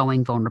shame of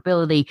showing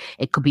vulnerability.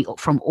 It could be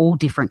from all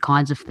different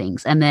kinds of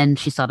things. And then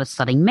she started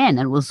studying men,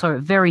 and it was so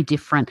very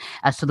different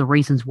as to the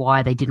reasons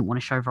why they didn't want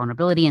to show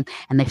vulnerability and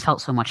they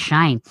felt so much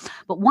shame.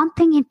 But one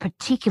thing in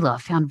particular I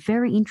found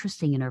very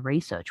interesting in her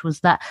research was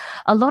that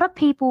a lot of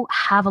people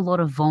have a lot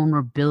of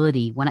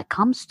vulnerability when it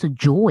comes to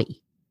joy.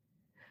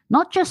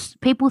 Not just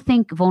people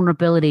think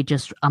vulnerability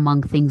just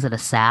among things that are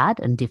sad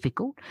and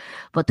difficult,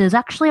 but there's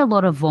actually a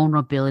lot of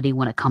vulnerability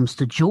when it comes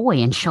to joy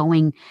and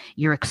showing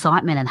your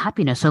excitement and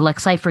happiness. So like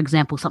say, for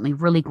example, something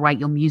really great,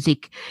 your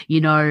music,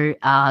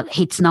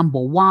 hits number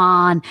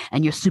one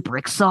and you're super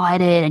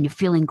excited and you're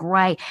feeling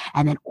great.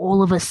 And then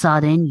all of a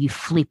sudden you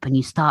flip and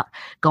you start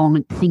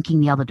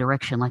thinking the other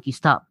direction. Like you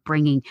start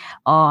bringing,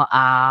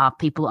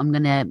 people, I'm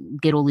going to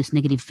get all this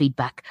negative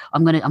feedback.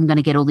 I'm going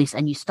to get all this.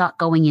 And you start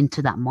going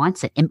into that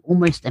mindset and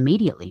almost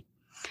immediately.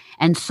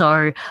 And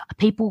so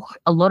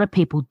a lot of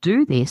people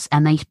do this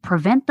and they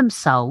prevent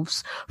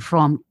themselves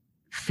from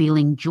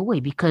feeling joy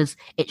because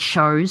it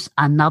shows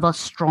another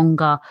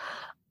stronger,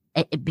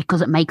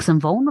 because it makes them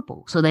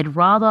vulnerable. So they'd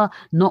rather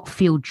not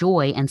feel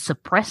joy and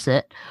suppress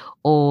it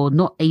or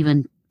not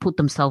even put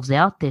themselves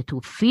out there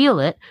to feel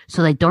it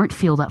so they don't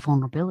feel that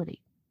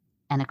vulnerability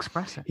and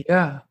express it.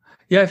 Yeah.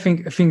 I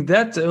think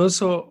that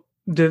also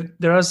there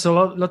are a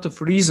lot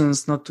of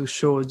reasons not to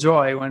show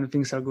joy when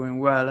things are going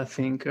well, I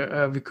think,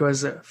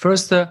 because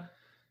first,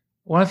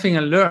 one thing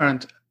I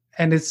learned,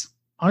 and it's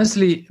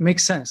honestly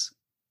makes sense.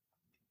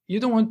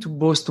 You don't want to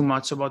boast too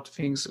much about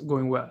things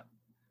going well.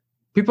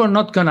 People are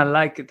not going to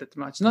like it that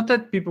much. Not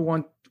that people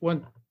want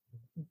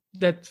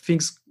that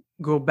things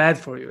go bad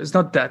for you. It's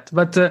not that.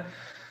 But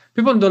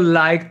people don't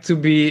like to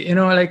be,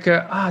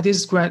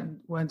 this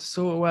went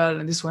so well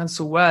and this went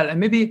so well. And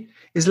maybe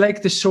it's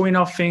like the showing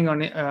off thing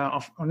on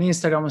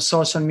Instagram, on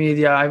social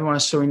media. Everyone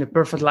is showing the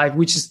perfect life,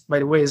 which is, by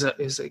the way, is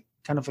a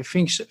kind of a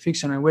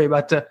fiction in a way.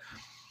 But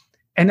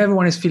and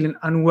everyone is feeling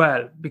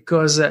unwell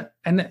because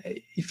and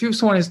if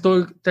someone is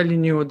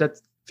telling you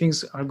that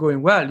things are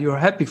going well, you're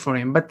happy for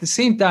him. But at the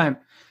same time,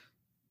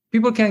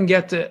 people can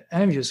get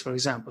envious, for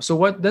example.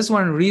 So that's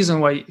one reason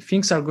why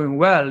things are going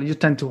well. You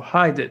tend to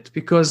hide it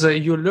because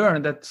you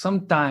learn that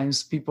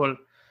sometimes people,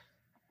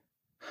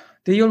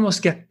 they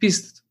almost get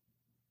pissed.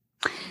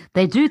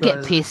 They do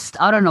get pissed.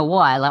 I don't know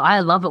why. Like I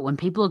love it when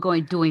people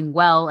are doing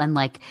well and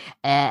like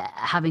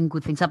having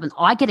good things happen.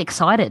 I get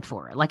excited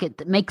for it. Like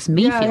it makes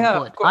me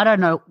feel good. I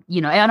don't know.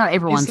 I know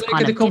everyone's it's like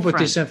kind the of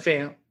competition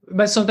different. thing.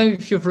 But sometimes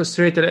if you're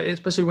frustrated,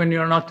 especially when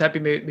you're not happy,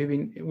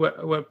 maybe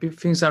where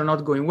things are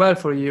not going well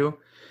for you,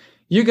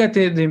 you get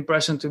the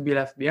impression to be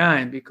left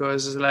behind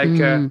because, like,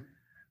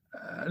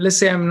 let's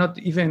say I'm not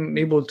even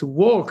able to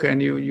walk,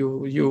 and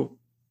you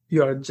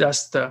are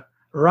just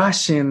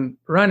running.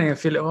 I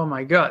feel, oh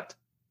my God,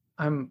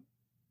 I'm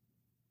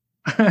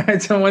I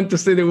don't want to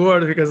say the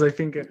word because I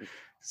think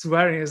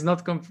swearing is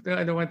not.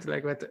 I don't want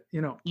to but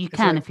You it's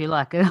can like, if you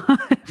like. no,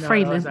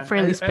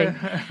 Freely speak.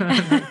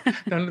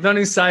 don't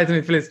incite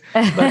me, please.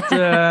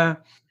 But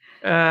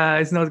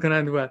it's not gonna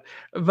end well.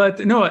 But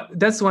no,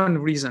 that's one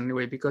reason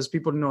anyway, because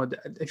people know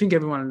that. I think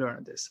everyone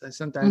learned this.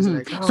 Sometimes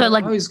So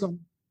like, how is going.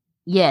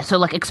 yeah, so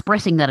like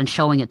expressing that and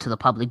showing it to the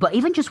public, but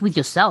even just with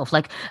yourself,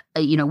 like,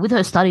 with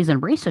her studies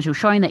and research, it was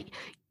showing that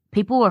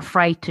people are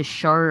afraid to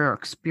show or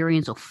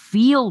experience or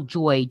feel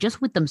joy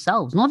just with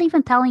themselves, not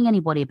even telling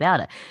anybody about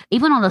it,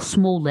 even on a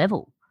small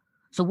level.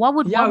 So why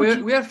would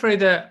we're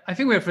afraid that I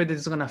think we're afraid that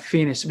it's gonna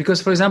finish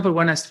because, for example,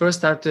 when I first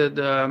started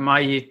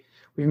my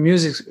with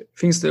music,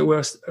 things that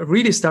were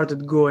really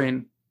started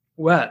going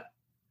well.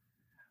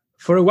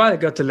 For a while, I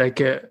got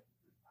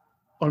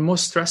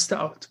almost stressed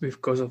out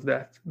because of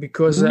that,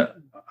 because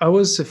I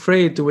was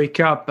afraid to wake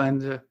up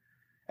and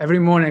every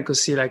morning I could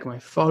see like my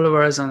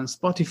followers on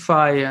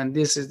Spotify and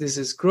this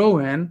is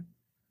growing,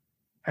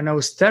 and I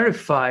was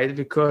terrified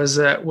because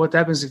what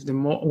happens if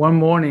one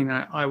morning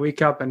I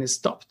wake up and it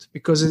stopped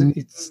because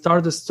it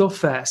started so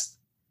fast,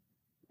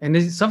 and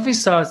if something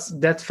starts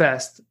that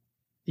fast,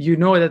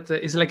 that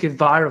it's like a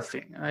viral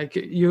thing. Like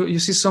you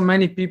see so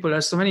many people.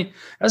 There's so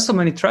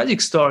many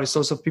tragic stories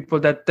also of people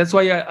that's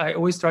why I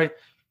always try.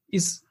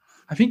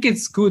 I think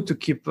it's good to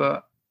keep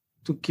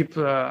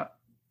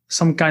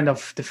some kind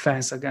of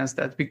defense against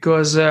that,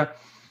 because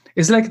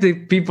it's like the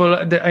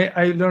people that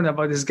I learned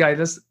about this guy.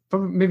 That's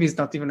probably, maybe it's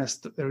not even a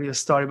real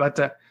story,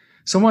 but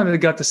someone that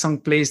got a song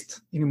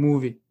placed in a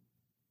movie,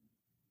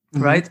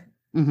 right?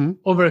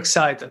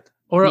 Overexcited.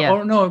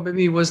 Or no,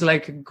 maybe it was I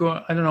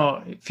don't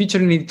know,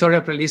 featured in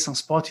editorial playlist on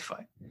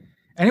Spotify.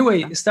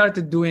 Anyway, it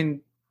started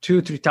doing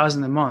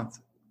 2,000-3,000 a month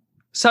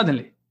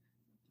suddenly,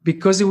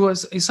 because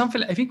it's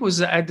something I think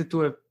was added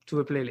to a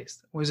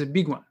playlist. It was a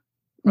big one,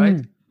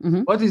 right?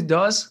 What it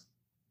does,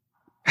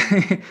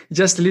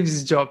 just leaves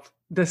his job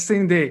the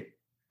same day.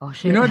 Oh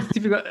shit!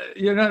 Typical.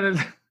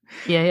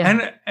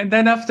 Yeah. And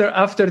then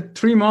after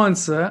 3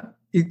 months,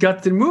 it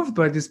got removed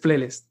by this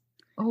playlist.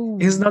 Oh,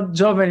 it's not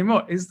job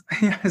anymore.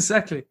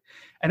 Exactly.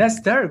 And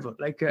that's terrible.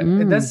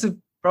 And that's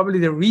probably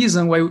the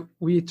reason why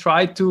we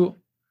try to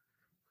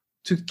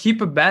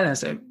keep a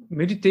balance.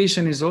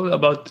 Meditation is a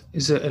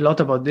lot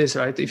about this,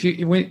 right?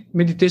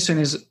 Meditation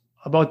is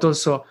about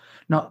also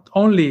not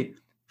only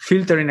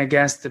filtering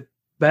against the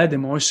bad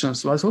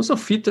emotions, but also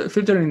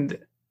filtering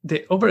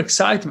the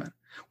overexcitement,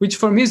 which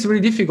for me is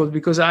really difficult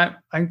because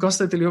I'm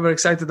constantly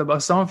overexcited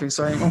about something.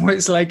 So I'm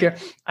always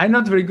I'm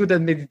not very good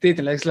at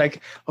meditating. It's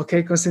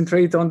okay,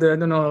 concentrate on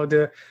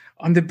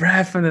on the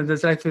breath, and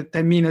that's for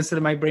 10 minutes,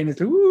 and my brain is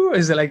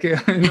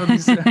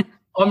this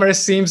Homer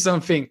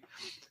Simpson thing.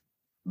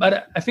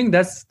 But I think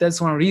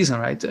that's one reason,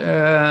 right?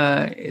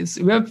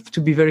 We have to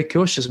be very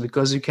cautious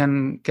because you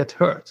can get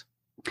hurt.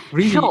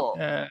 Really.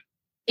 Sure.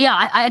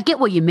 Yeah, I get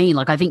what you mean.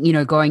 I think,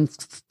 going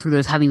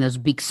through having those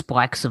big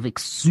spikes of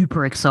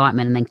super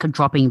excitement and then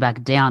dropping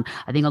back down,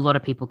 I think a lot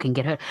of people can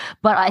get hurt.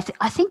 But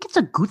I think it's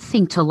a good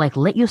thing to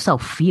let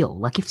yourself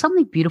feel. If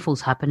something beautiful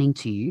is happening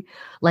to you,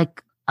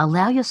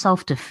 allow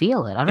yourself to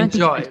feel it.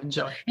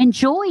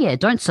 Enjoy it.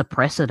 Don't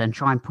suppress it and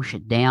try and push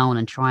it down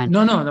and try and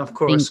no, of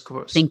course,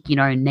 think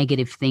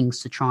negative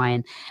things to try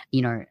and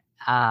not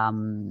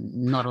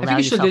allow yourself. I think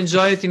you should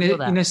enjoy it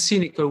in a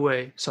cynical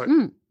way. Sorry,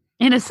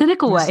 in a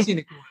cynical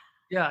way.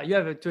 Yeah, you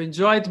have to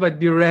enjoy it, but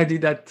be ready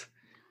that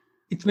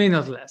it may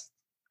not last.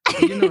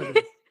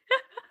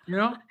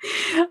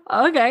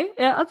 Okay,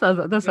 yeah,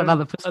 that's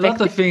another perspective. A lot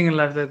of things in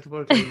life that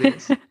work like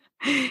this.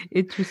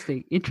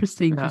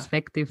 Interesting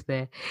perspective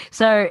there.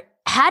 So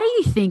how do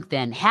you think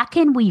then, how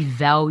do we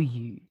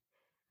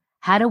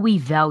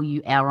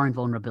value our own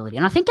vulnerability?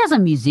 And I think as a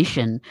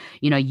musician,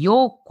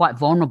 you're quite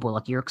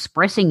vulnerable. You're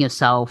expressing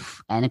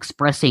yourself and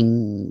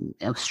expressing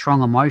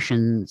strong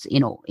emotions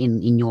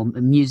in your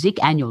music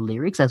and your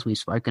lyrics, as we've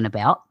spoken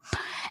about,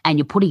 and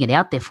you're putting it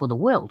out there for the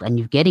world, and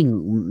you're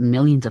getting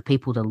millions of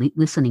people to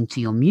listening to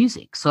your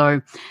music.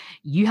 So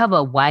you have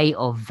a way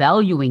of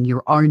valuing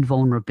your own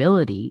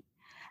vulnerability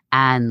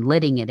and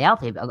letting it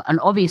out there. And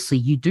obviously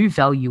you do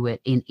value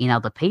it in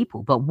other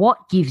people, but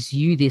what gives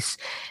you this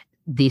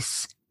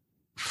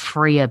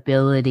free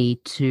ability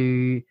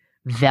to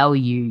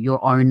value your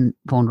own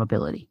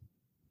vulnerability?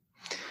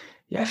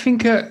 Yeah, I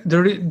think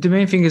the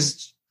main thing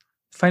is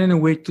finding a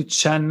way to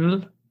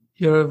channel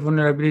your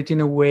vulnerability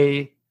in a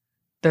way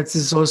that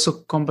is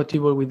also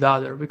compatible with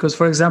others. Because,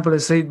 for example, I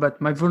say,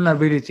 but my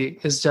vulnerability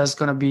is just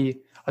gonna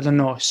be, I don't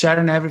know,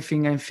 sharing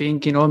everything I'm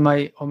thinking, all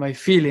my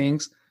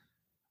feelings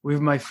with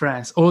my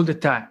friends all the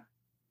time.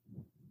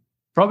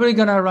 Probably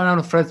gonna run out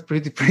of friends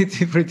pretty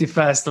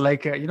fast.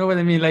 You know what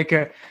I mean?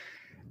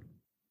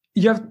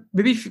 You have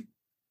maybe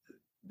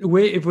a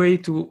way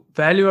to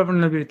value our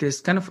vulnerability is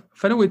kind of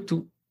find a way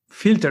to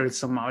filter it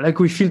somehow.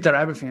 We filter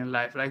everything in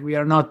life. We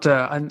are not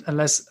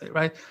unless,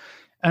 right?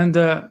 And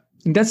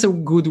that's a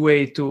good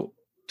way to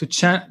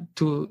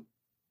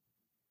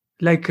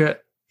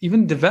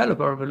even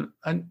develop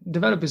and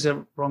develop is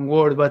a wrong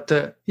word, but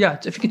I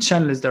think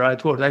channel is the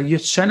right word. You're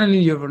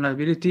channeling your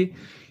vulnerability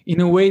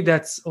in a way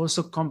that's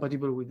also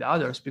compatible with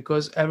others,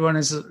 because everyone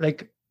is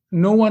like,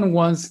 no one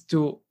wants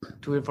to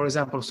for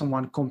example,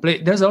 someone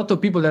complain. There's a lot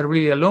of people that are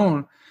really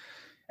alone,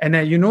 and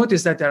then you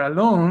notice that they're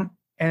alone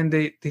and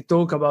they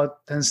talk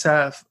about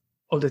themselves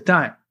all the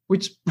time,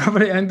 which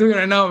probably I'm doing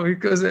right now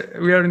because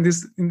we are in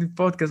the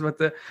podcast. But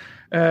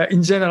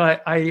in general,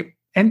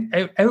 and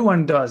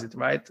everyone does it,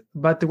 right?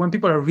 But when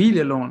people are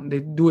really alone, they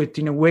do it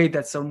in a way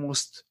that's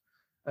almost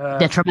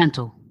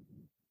detrimental.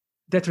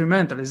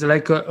 It's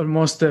like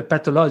almost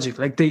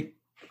pathological. Like they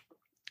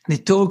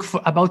talk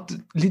about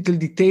little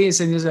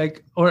details, and it's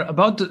like, or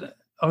about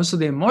also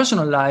the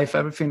emotional life,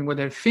 everything what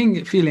they're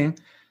feeling,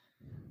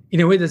 in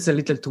a way that's a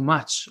little too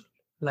much.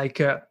 Like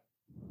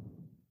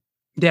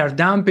they are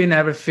dumping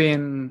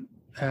everything,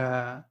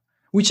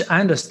 which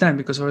I understand,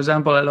 because, for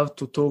example, I love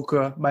to talk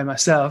by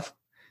myself,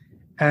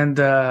 and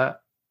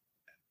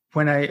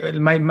when I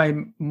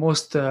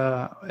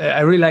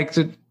really like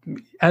to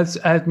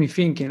help me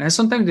thinking. And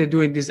sometimes they're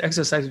doing this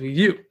exercise with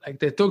you, like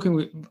they're talking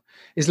with.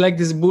 It's like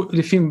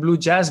the film Blue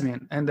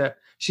Jasmine, and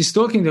she's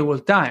talking the whole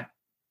time,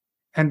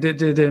 and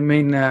the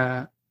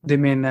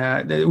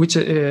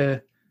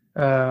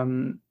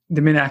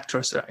main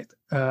actress, right?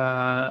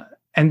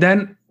 And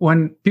then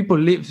when people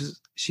leave,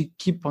 she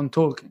keep on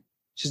talking.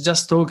 She's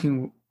just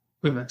talking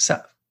with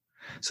herself.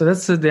 So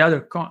that's the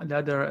other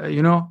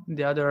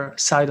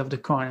side of the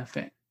coin, I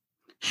think.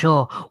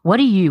 Sure.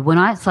 When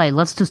I say,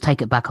 let's just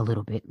take it back a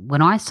little bit.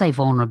 When I say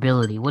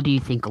vulnerability, what do you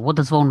think? What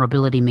does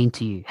vulnerability mean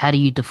to you? How do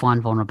you define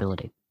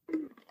vulnerability?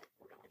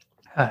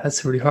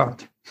 That's really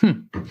hard.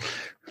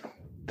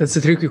 That's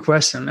a tricky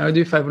question. How do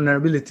you define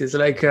vulnerability? It's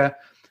like,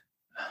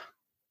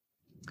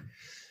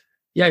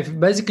 if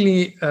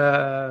basically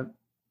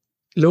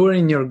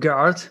lowering your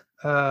guard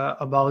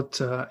about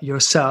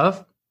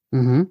yourself,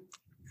 mm-hmm.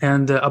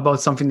 and about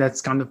something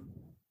that's kind of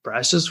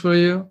precious for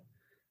you,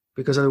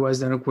 because otherwise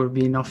there will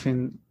be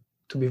nothing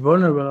to be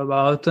vulnerable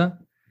about.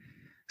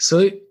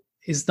 So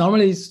it's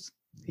normally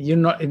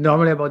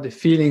about the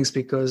feelings,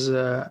 because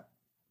the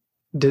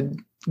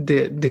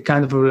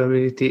kind of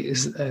vulnerability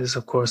is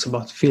of course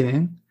about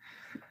feeling.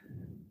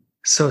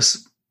 So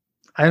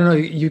I don't know,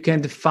 you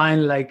can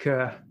define like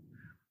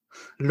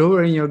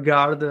lowering your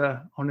guard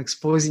on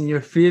exposing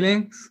your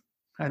feelings.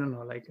 I don't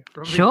know, like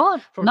probably, sure.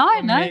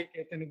 No. Make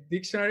it in a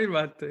dictionary,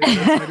 but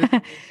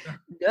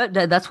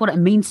that's what it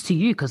means to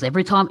you. Because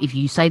every time, if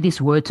you say this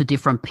word to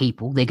different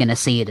people, they're going to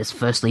see it as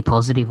firstly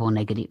positive or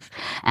negative,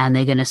 and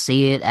they're going to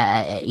see it,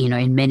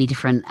 in many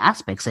different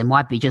aspects. It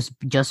might be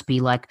just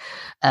be like,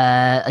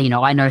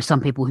 I know some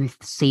people who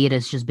see it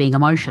as just being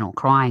emotional,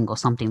 crying, or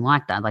something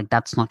like that. Like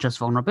that's not just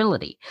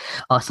vulnerability.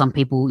 Or some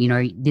people,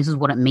 this is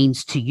what it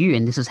means to you,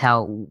 and this is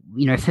how,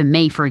 for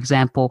me, for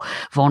example,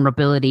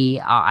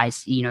 vulnerability,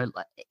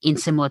 in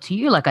similar to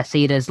you, like I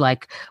see it as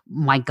like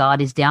my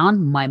guard is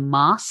down, my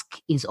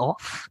mask is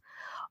off.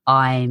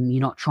 I'm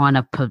not trying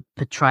to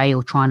portray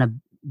or trying to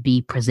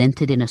be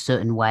presented in a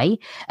certain way,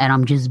 and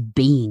I'm just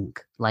being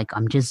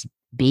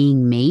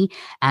me,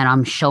 and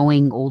I'm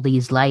showing all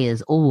these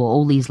layers.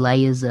 All these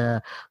layers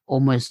are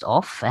almost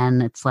off,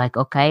 and it's like,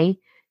 okay,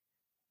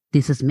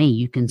 this is me.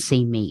 You can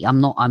see me.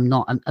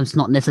 It's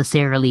not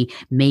necessarily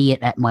me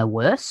at my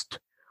worst.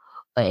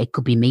 It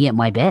could be me at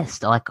my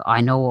best. Like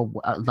I know,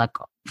 like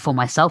for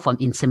myself, I'm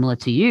in similar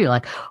to you.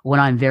 Like when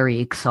I'm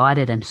very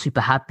excited and super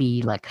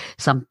happy, like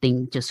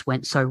something just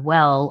went so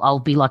well, I'll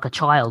be like a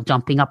child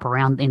jumping up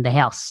around in the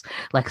house,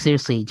 like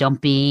seriously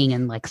jumping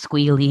and like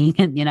squealing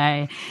and,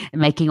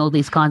 making all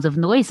these kinds of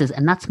noises.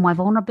 And that's my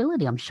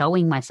vulnerability. I'm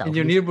showing myself. And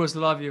your neighbors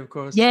love you, of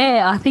course.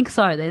 Yeah, I think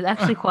so. They're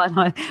actually quite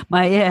I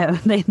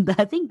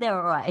think they're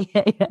all right.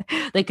 Yeah.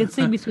 They can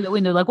see me through the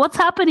window. Like, what's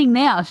happening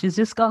now? She's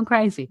just gone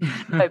crazy.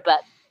 No,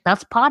 but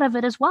that's part of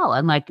it as well.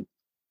 And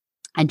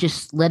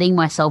just letting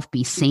myself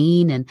be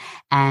seen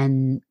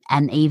and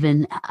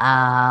even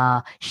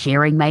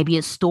sharing maybe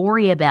a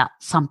story about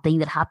something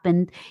that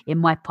happened in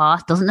my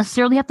past. Doesn't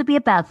necessarily have to be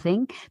a bad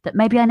thing that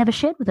maybe I never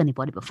shared with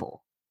anybody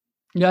before.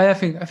 Yeah, I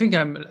think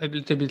I'm a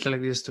little bit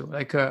like this too.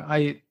 Like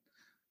I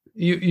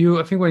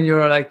think when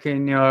you're like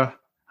in your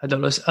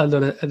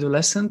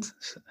adolescent,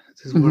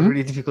 this is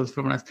really difficult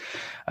for me.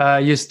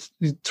 You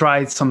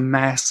tried some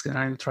masks, and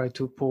I try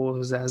to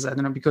pose as, I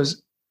don't know,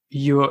 because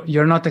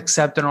you're not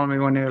accepted only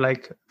when you're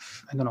like,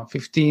 I don't know,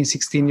 15,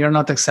 16, you're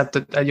not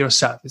accepted at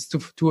yourself. It's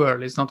too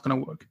early. It's not going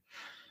to work.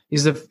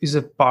 Is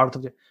a part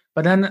of it.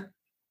 But then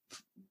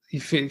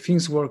if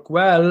things work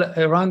well,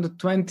 around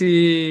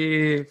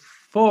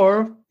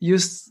 24, you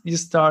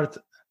start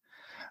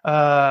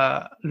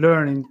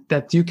learning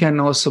that you can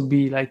also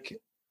be like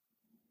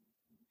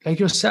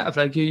yourself.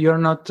 Like you're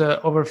not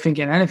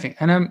overthinking anything.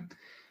 And I'm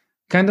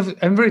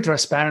very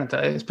transparent,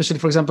 especially,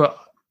 for example,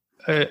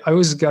 I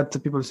always got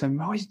people saying,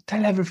 "Oh, you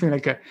tell everything."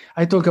 Like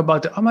I talk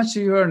about how much are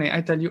you earning. I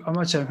tell you how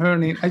much I'm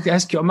earning. I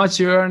ask you how much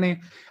you're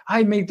earning.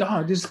 I made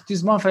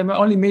this month. I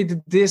only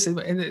made this,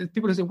 and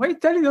people say, "Why are you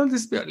telling all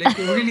this?" Like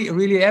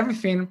really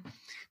everything,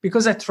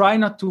 because I try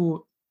not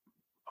to.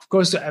 Of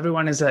course,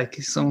 everyone has like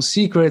his own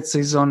secrets,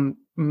 his own,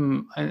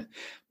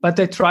 but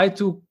I try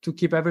to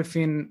keep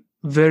everything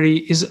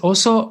is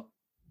also,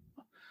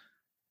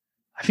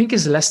 I think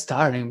it's less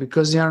tiring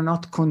because you are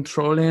not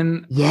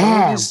controlling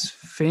all this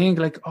thing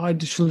like, oh, I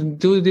shouldn't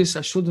do this,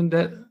 I shouldn't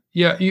that.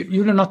 Yeah,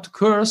 you know, not to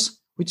curse,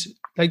 which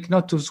like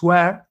not to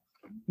swear,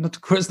 not to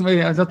curse,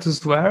 maybe not to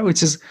swear,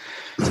 which is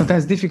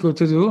sometimes difficult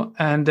to do.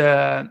 And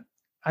I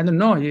don't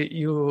know,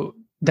 you're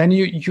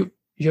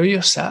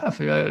yourself,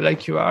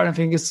 like you are. I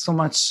think it's so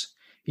much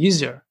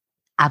easier.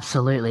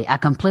 Absolutely. I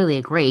completely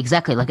agree.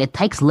 Exactly. Like it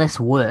takes less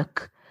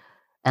work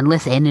and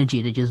less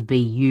energy to just be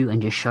you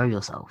and just show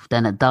yourself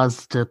than it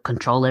does to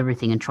control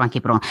everything and try and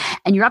keep it on.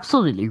 And you're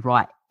absolutely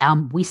right.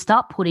 We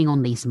start putting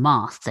on these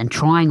masks and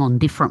trying on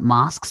different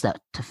masks that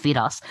to fit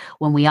us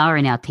when we are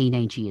in our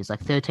teenage years,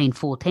 like 13,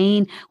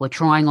 14. We're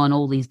trying on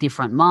all these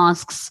different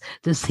masks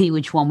to see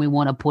which one we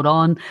want to put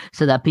on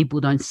so that people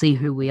don't see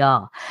who we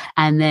are.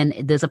 And then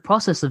there's a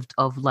process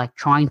of like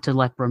trying to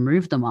like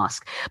remove the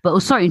mask. But it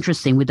was so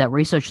interesting with that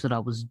research that I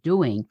was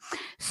doing.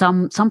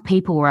 Some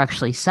people were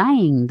actually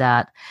saying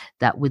that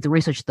with the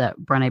research that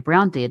Brené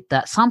Brown did,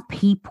 that some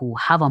people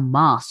have a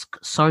mask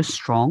so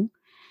strong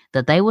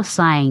that they were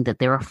saying that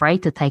they're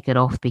afraid to take it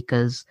off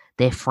because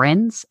their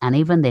friends and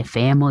even their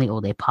family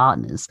or their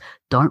partners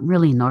don't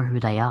really know who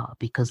they are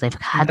because they've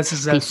had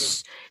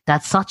this.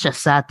 That's such a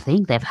sad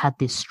thing. They've had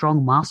this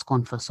strong mask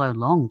on for so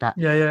long that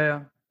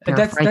they're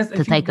afraid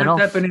to take it off.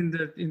 That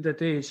happened in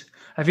that age.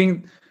 I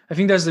think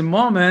there's a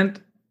moment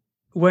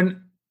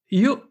when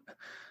I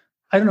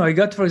don't know. I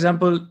got, for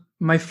example,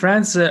 my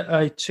friends.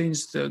 I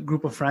changed the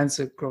group of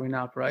friends growing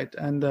up, right?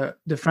 And the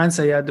friends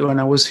I had when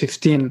I was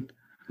 15.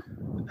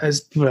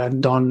 As I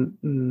don't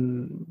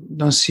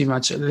see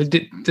much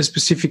the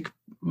specific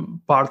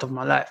part of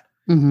my life,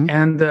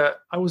 and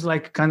I was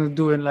like kind of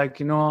doing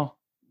like, you know,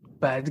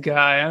 bad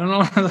guy. I don't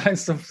know, like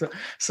so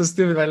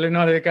stupid. Like, you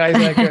know, the guys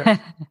like I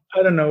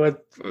don't know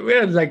what we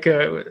had like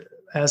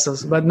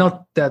assholes, but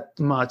not that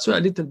much. So a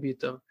little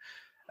bit of,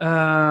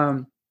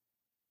 and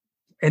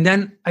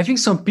then I think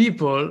some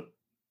people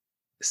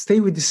stay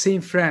with the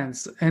same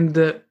friends and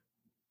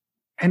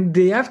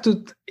they have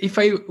to. If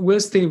I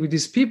will stay with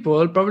these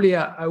people, probably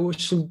I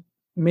should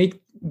be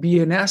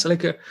an asshole,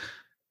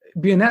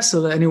 be an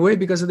asshole anyway,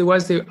 because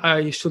otherwise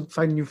I should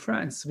find new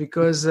friends,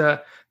 because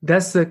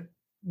that's the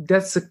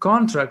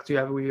contract you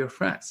have with your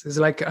friends. It's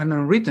like an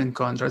unwritten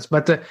contract.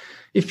 But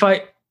if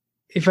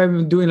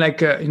I'm doing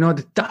like you know,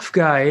 the tough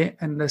guy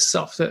and the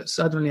soft,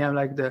 suddenly I'm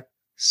like the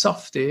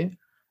softy,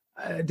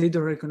 they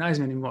don't recognize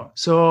me anymore.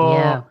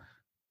 So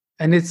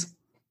and it's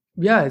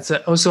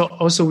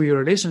also with your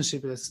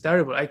relationship, that's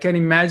terrible. I can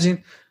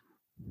imagine,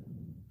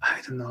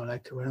 I don't know,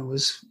 like when I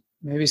was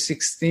maybe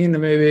 16,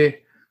 maybe,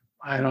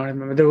 I don't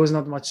remember, there was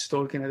not much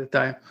talking at the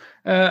time.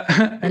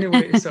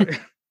 Anyway, sorry.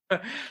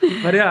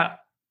 But yeah,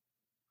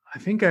 I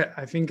think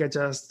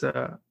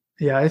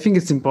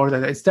it's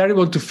important. It's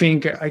terrible to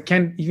think. I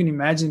can't even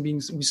imagine being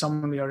with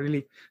someone you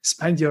really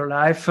spend your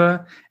life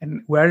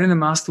and wearing a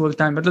mask all the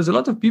time. But there's a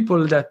lot of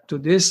people that do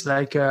this,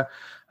 like,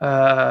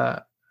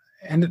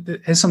 and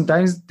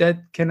sometimes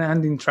that can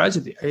end in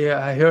tragedy.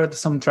 I heard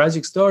some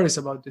tragic stories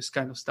about this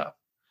kind of stuff.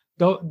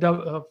 You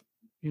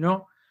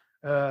know,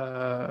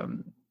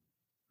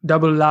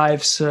 double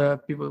lives,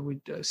 people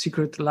with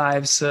secret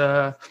lives.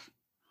 There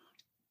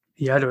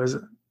was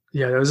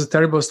a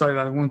terrible story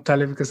that I won't tell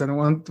you because I don't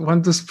want to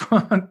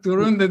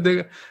ruin the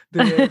mood of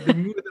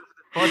the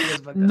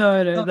podcast. But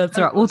no, that's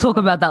all right. We'll talk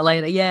about that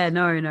later. Yeah,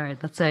 no,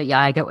 that's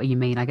I get what you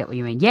mean.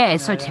 Yeah,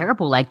 it's so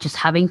terrible. Like just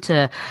having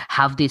to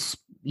have this,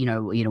 you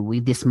know,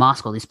 with this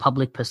mask or this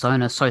public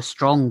persona so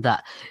strong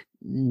that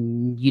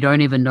you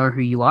don't even know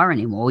who you are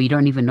anymore. You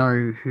don't even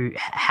know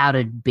how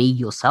to be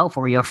yourself,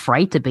 or you're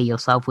afraid to be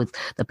yourself with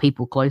the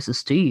people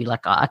closest to you.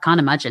 Like I can't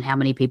imagine how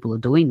many people are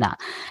doing that,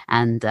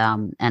 and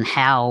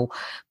how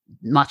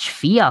much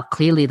fear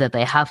clearly that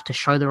they have to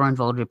show their own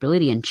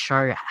vulnerability and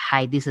show,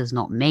 hey, this is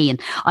not me.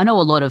 And I know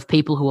a lot of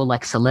people who are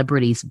like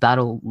celebrities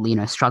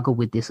struggle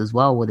with this as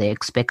well, where they're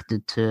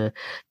expected to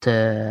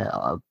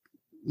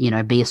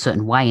be a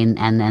certain way, and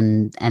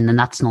then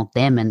that's not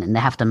them, and they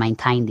have to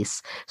maintain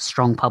this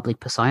strong public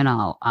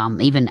persona.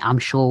 Even I'm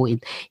sure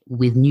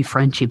with new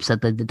friendships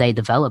that they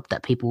develop,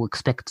 that people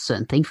expect a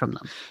certain thing from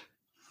them.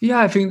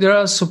 Yeah, I think there are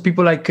also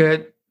people like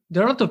there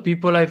are a lot of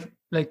people I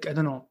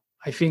don't know.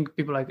 I think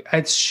people like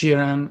Ed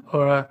Sheeran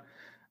or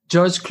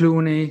George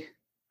Clooney.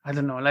 I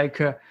don't know,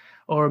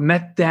 or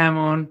Matt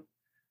Damon.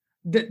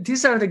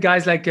 These are the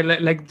guys like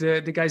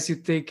the guys you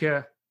take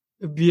a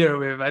beer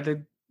with. Right?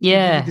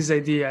 This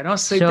idea, and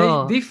also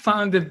sure. they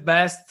found the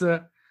best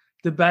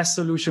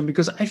solution,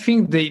 because I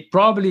think they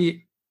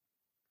probably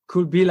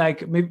could be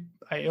like, maybe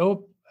I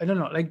don't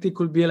know, like they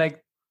could be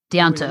like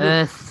down to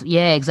earth.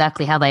 Yeah,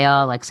 exactly how they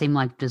are, like seem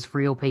like just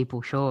real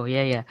people. Sure.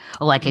 Yeah.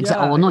 Or like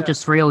not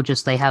just real,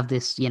 just they have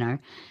this, they're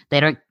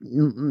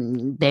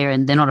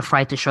not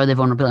afraid to show their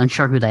vulnerability and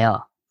show who they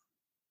are.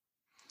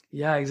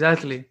 Yeah,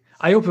 exactly.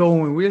 I hope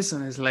Owen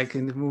Wilson is like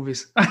in the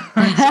movies.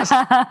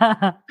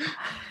 I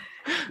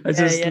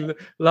just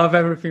love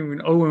everything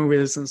with Owen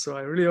Wilson, so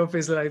I really hope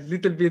it's like a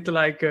little bit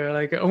like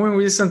Owen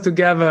Wilson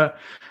together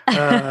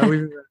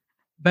with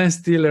Ben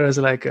Stiller is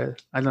like I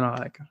don't know,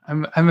 like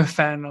I'm a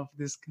fan of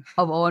this.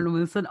 Of Owen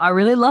Wilson. I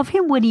really love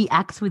him when he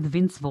acts with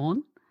Vince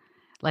Vaughn.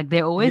 Like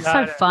they're always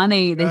so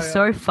funny. They're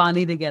so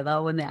funny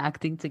together when they're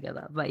acting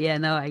together. But yeah,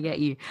 no, I get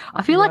you.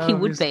 I feel like he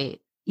would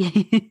be.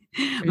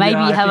 Maybe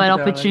you have an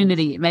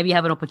opportunity. Maybe you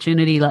have an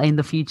opportunity like in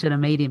the future to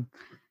meet him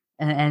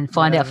and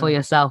find out for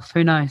yourself.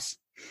 Who knows?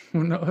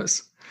 Who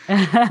knows? Who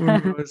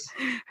knows?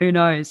 Who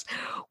knows?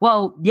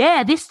 Well,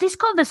 yeah, this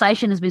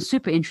conversation has been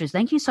super interesting.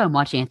 Thank you so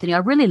much, Anthony. I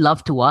really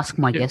love to ask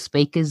my guest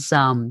speakers,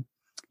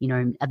 you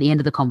know, at the end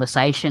of the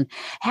conversation,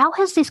 how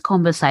has this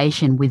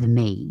conversation with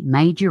me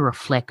made you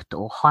reflect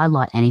or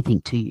highlight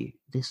anything to you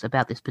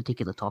about this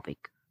particular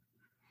topic?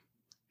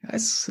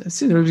 It's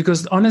interesting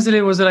because honestly,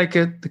 it was like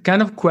the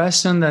kind of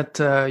question that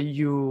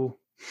you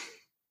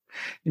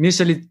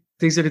initially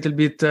takes a little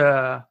bit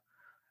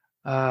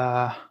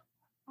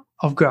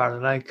off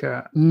guard. Like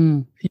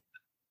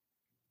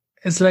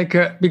it's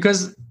like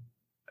because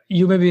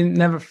you maybe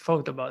never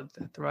thought about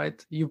that,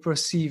 right? You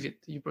perceive it.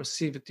 You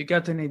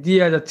got an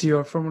idea that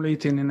you're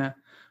formulating in an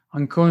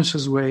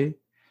unconscious way,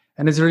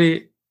 and it's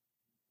really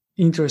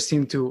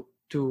interesting to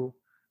the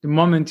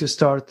moment you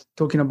start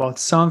talking about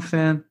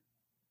something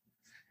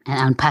and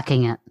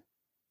unpacking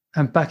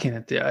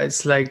it. Yeah,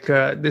 it's like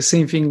the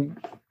same thing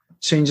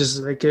changes.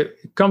 Like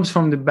it comes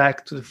from the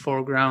back to the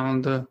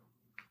foreground,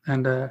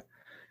 and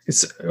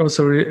it's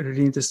also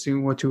really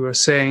interesting what you were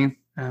saying.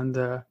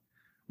 And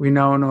we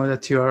now know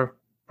that you are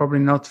probably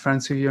not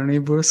friends with your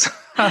neighbors.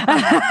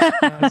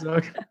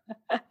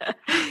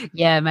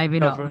 Yeah, maybe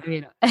not.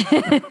 Maybe not.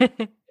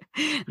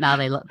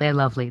 No, they're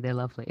lovely. They're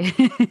lovely.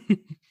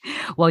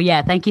 Well,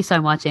 yeah, thank you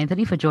so much,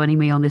 Anthony, for joining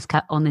me on this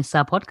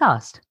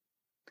podcast.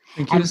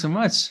 Thank you so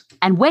much.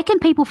 And where can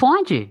people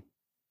find you?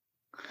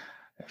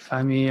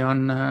 Find me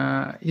on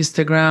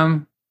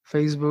Instagram,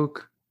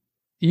 Facebook,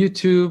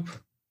 YouTube,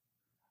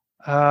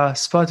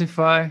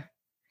 Spotify,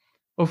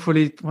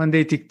 hopefully one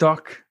day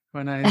TikTok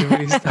when I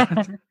really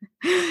start.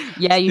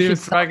 Yeah, you should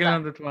start struggling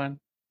on that one.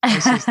 I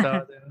should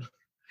start.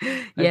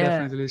 I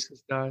definitely should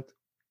start.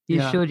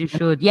 You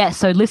should. Yeah.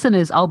 So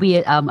listeners, I'll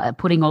be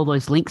putting all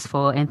those links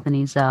for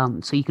Anthony's so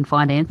you can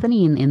find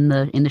Anthony in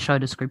the show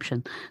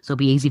description. So it'll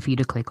be easy for you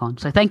to click on.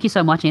 So thank you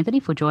so much, Anthony,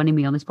 for joining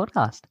me on this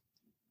podcast.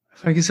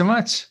 Thank you so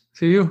much.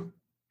 See you.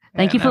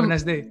 Thank you for have a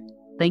nice day.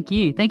 Thank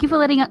you. Thank you for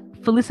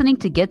listening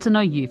to Get to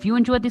Know You. If you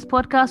enjoyed this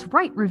podcast,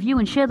 rate, review,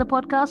 and share the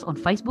podcast on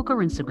Facebook or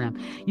Instagram.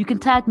 You can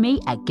tag me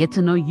at Get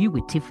to Know You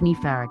with Tiffany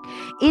Farag.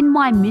 In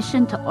my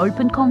mission to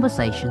open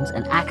conversations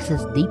and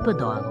access deeper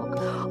dialogue,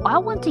 I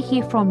want to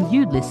hear from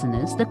you,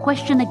 listeners. The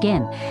question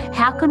again,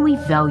 how can we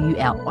value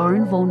our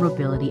own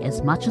vulnerability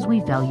as much as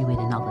we value it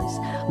in others?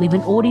 Leave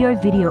an audio,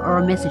 video, or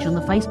a message on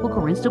the Facebook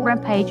or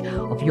Instagram page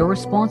of your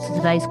response to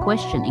today's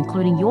question,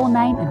 including your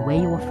name and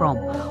where you are from.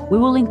 We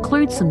will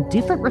include some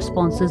different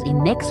responses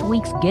in next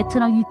week's Get to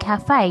Know You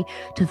Cafe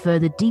to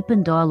further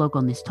deepen dialogue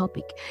on this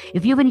topic.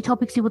 If you have any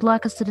topics you would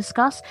like us to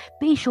discuss,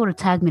 be sure to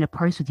tag me in a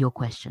post with your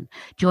question.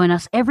 Join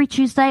us every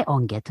Tuesday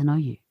on Get to Know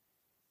You.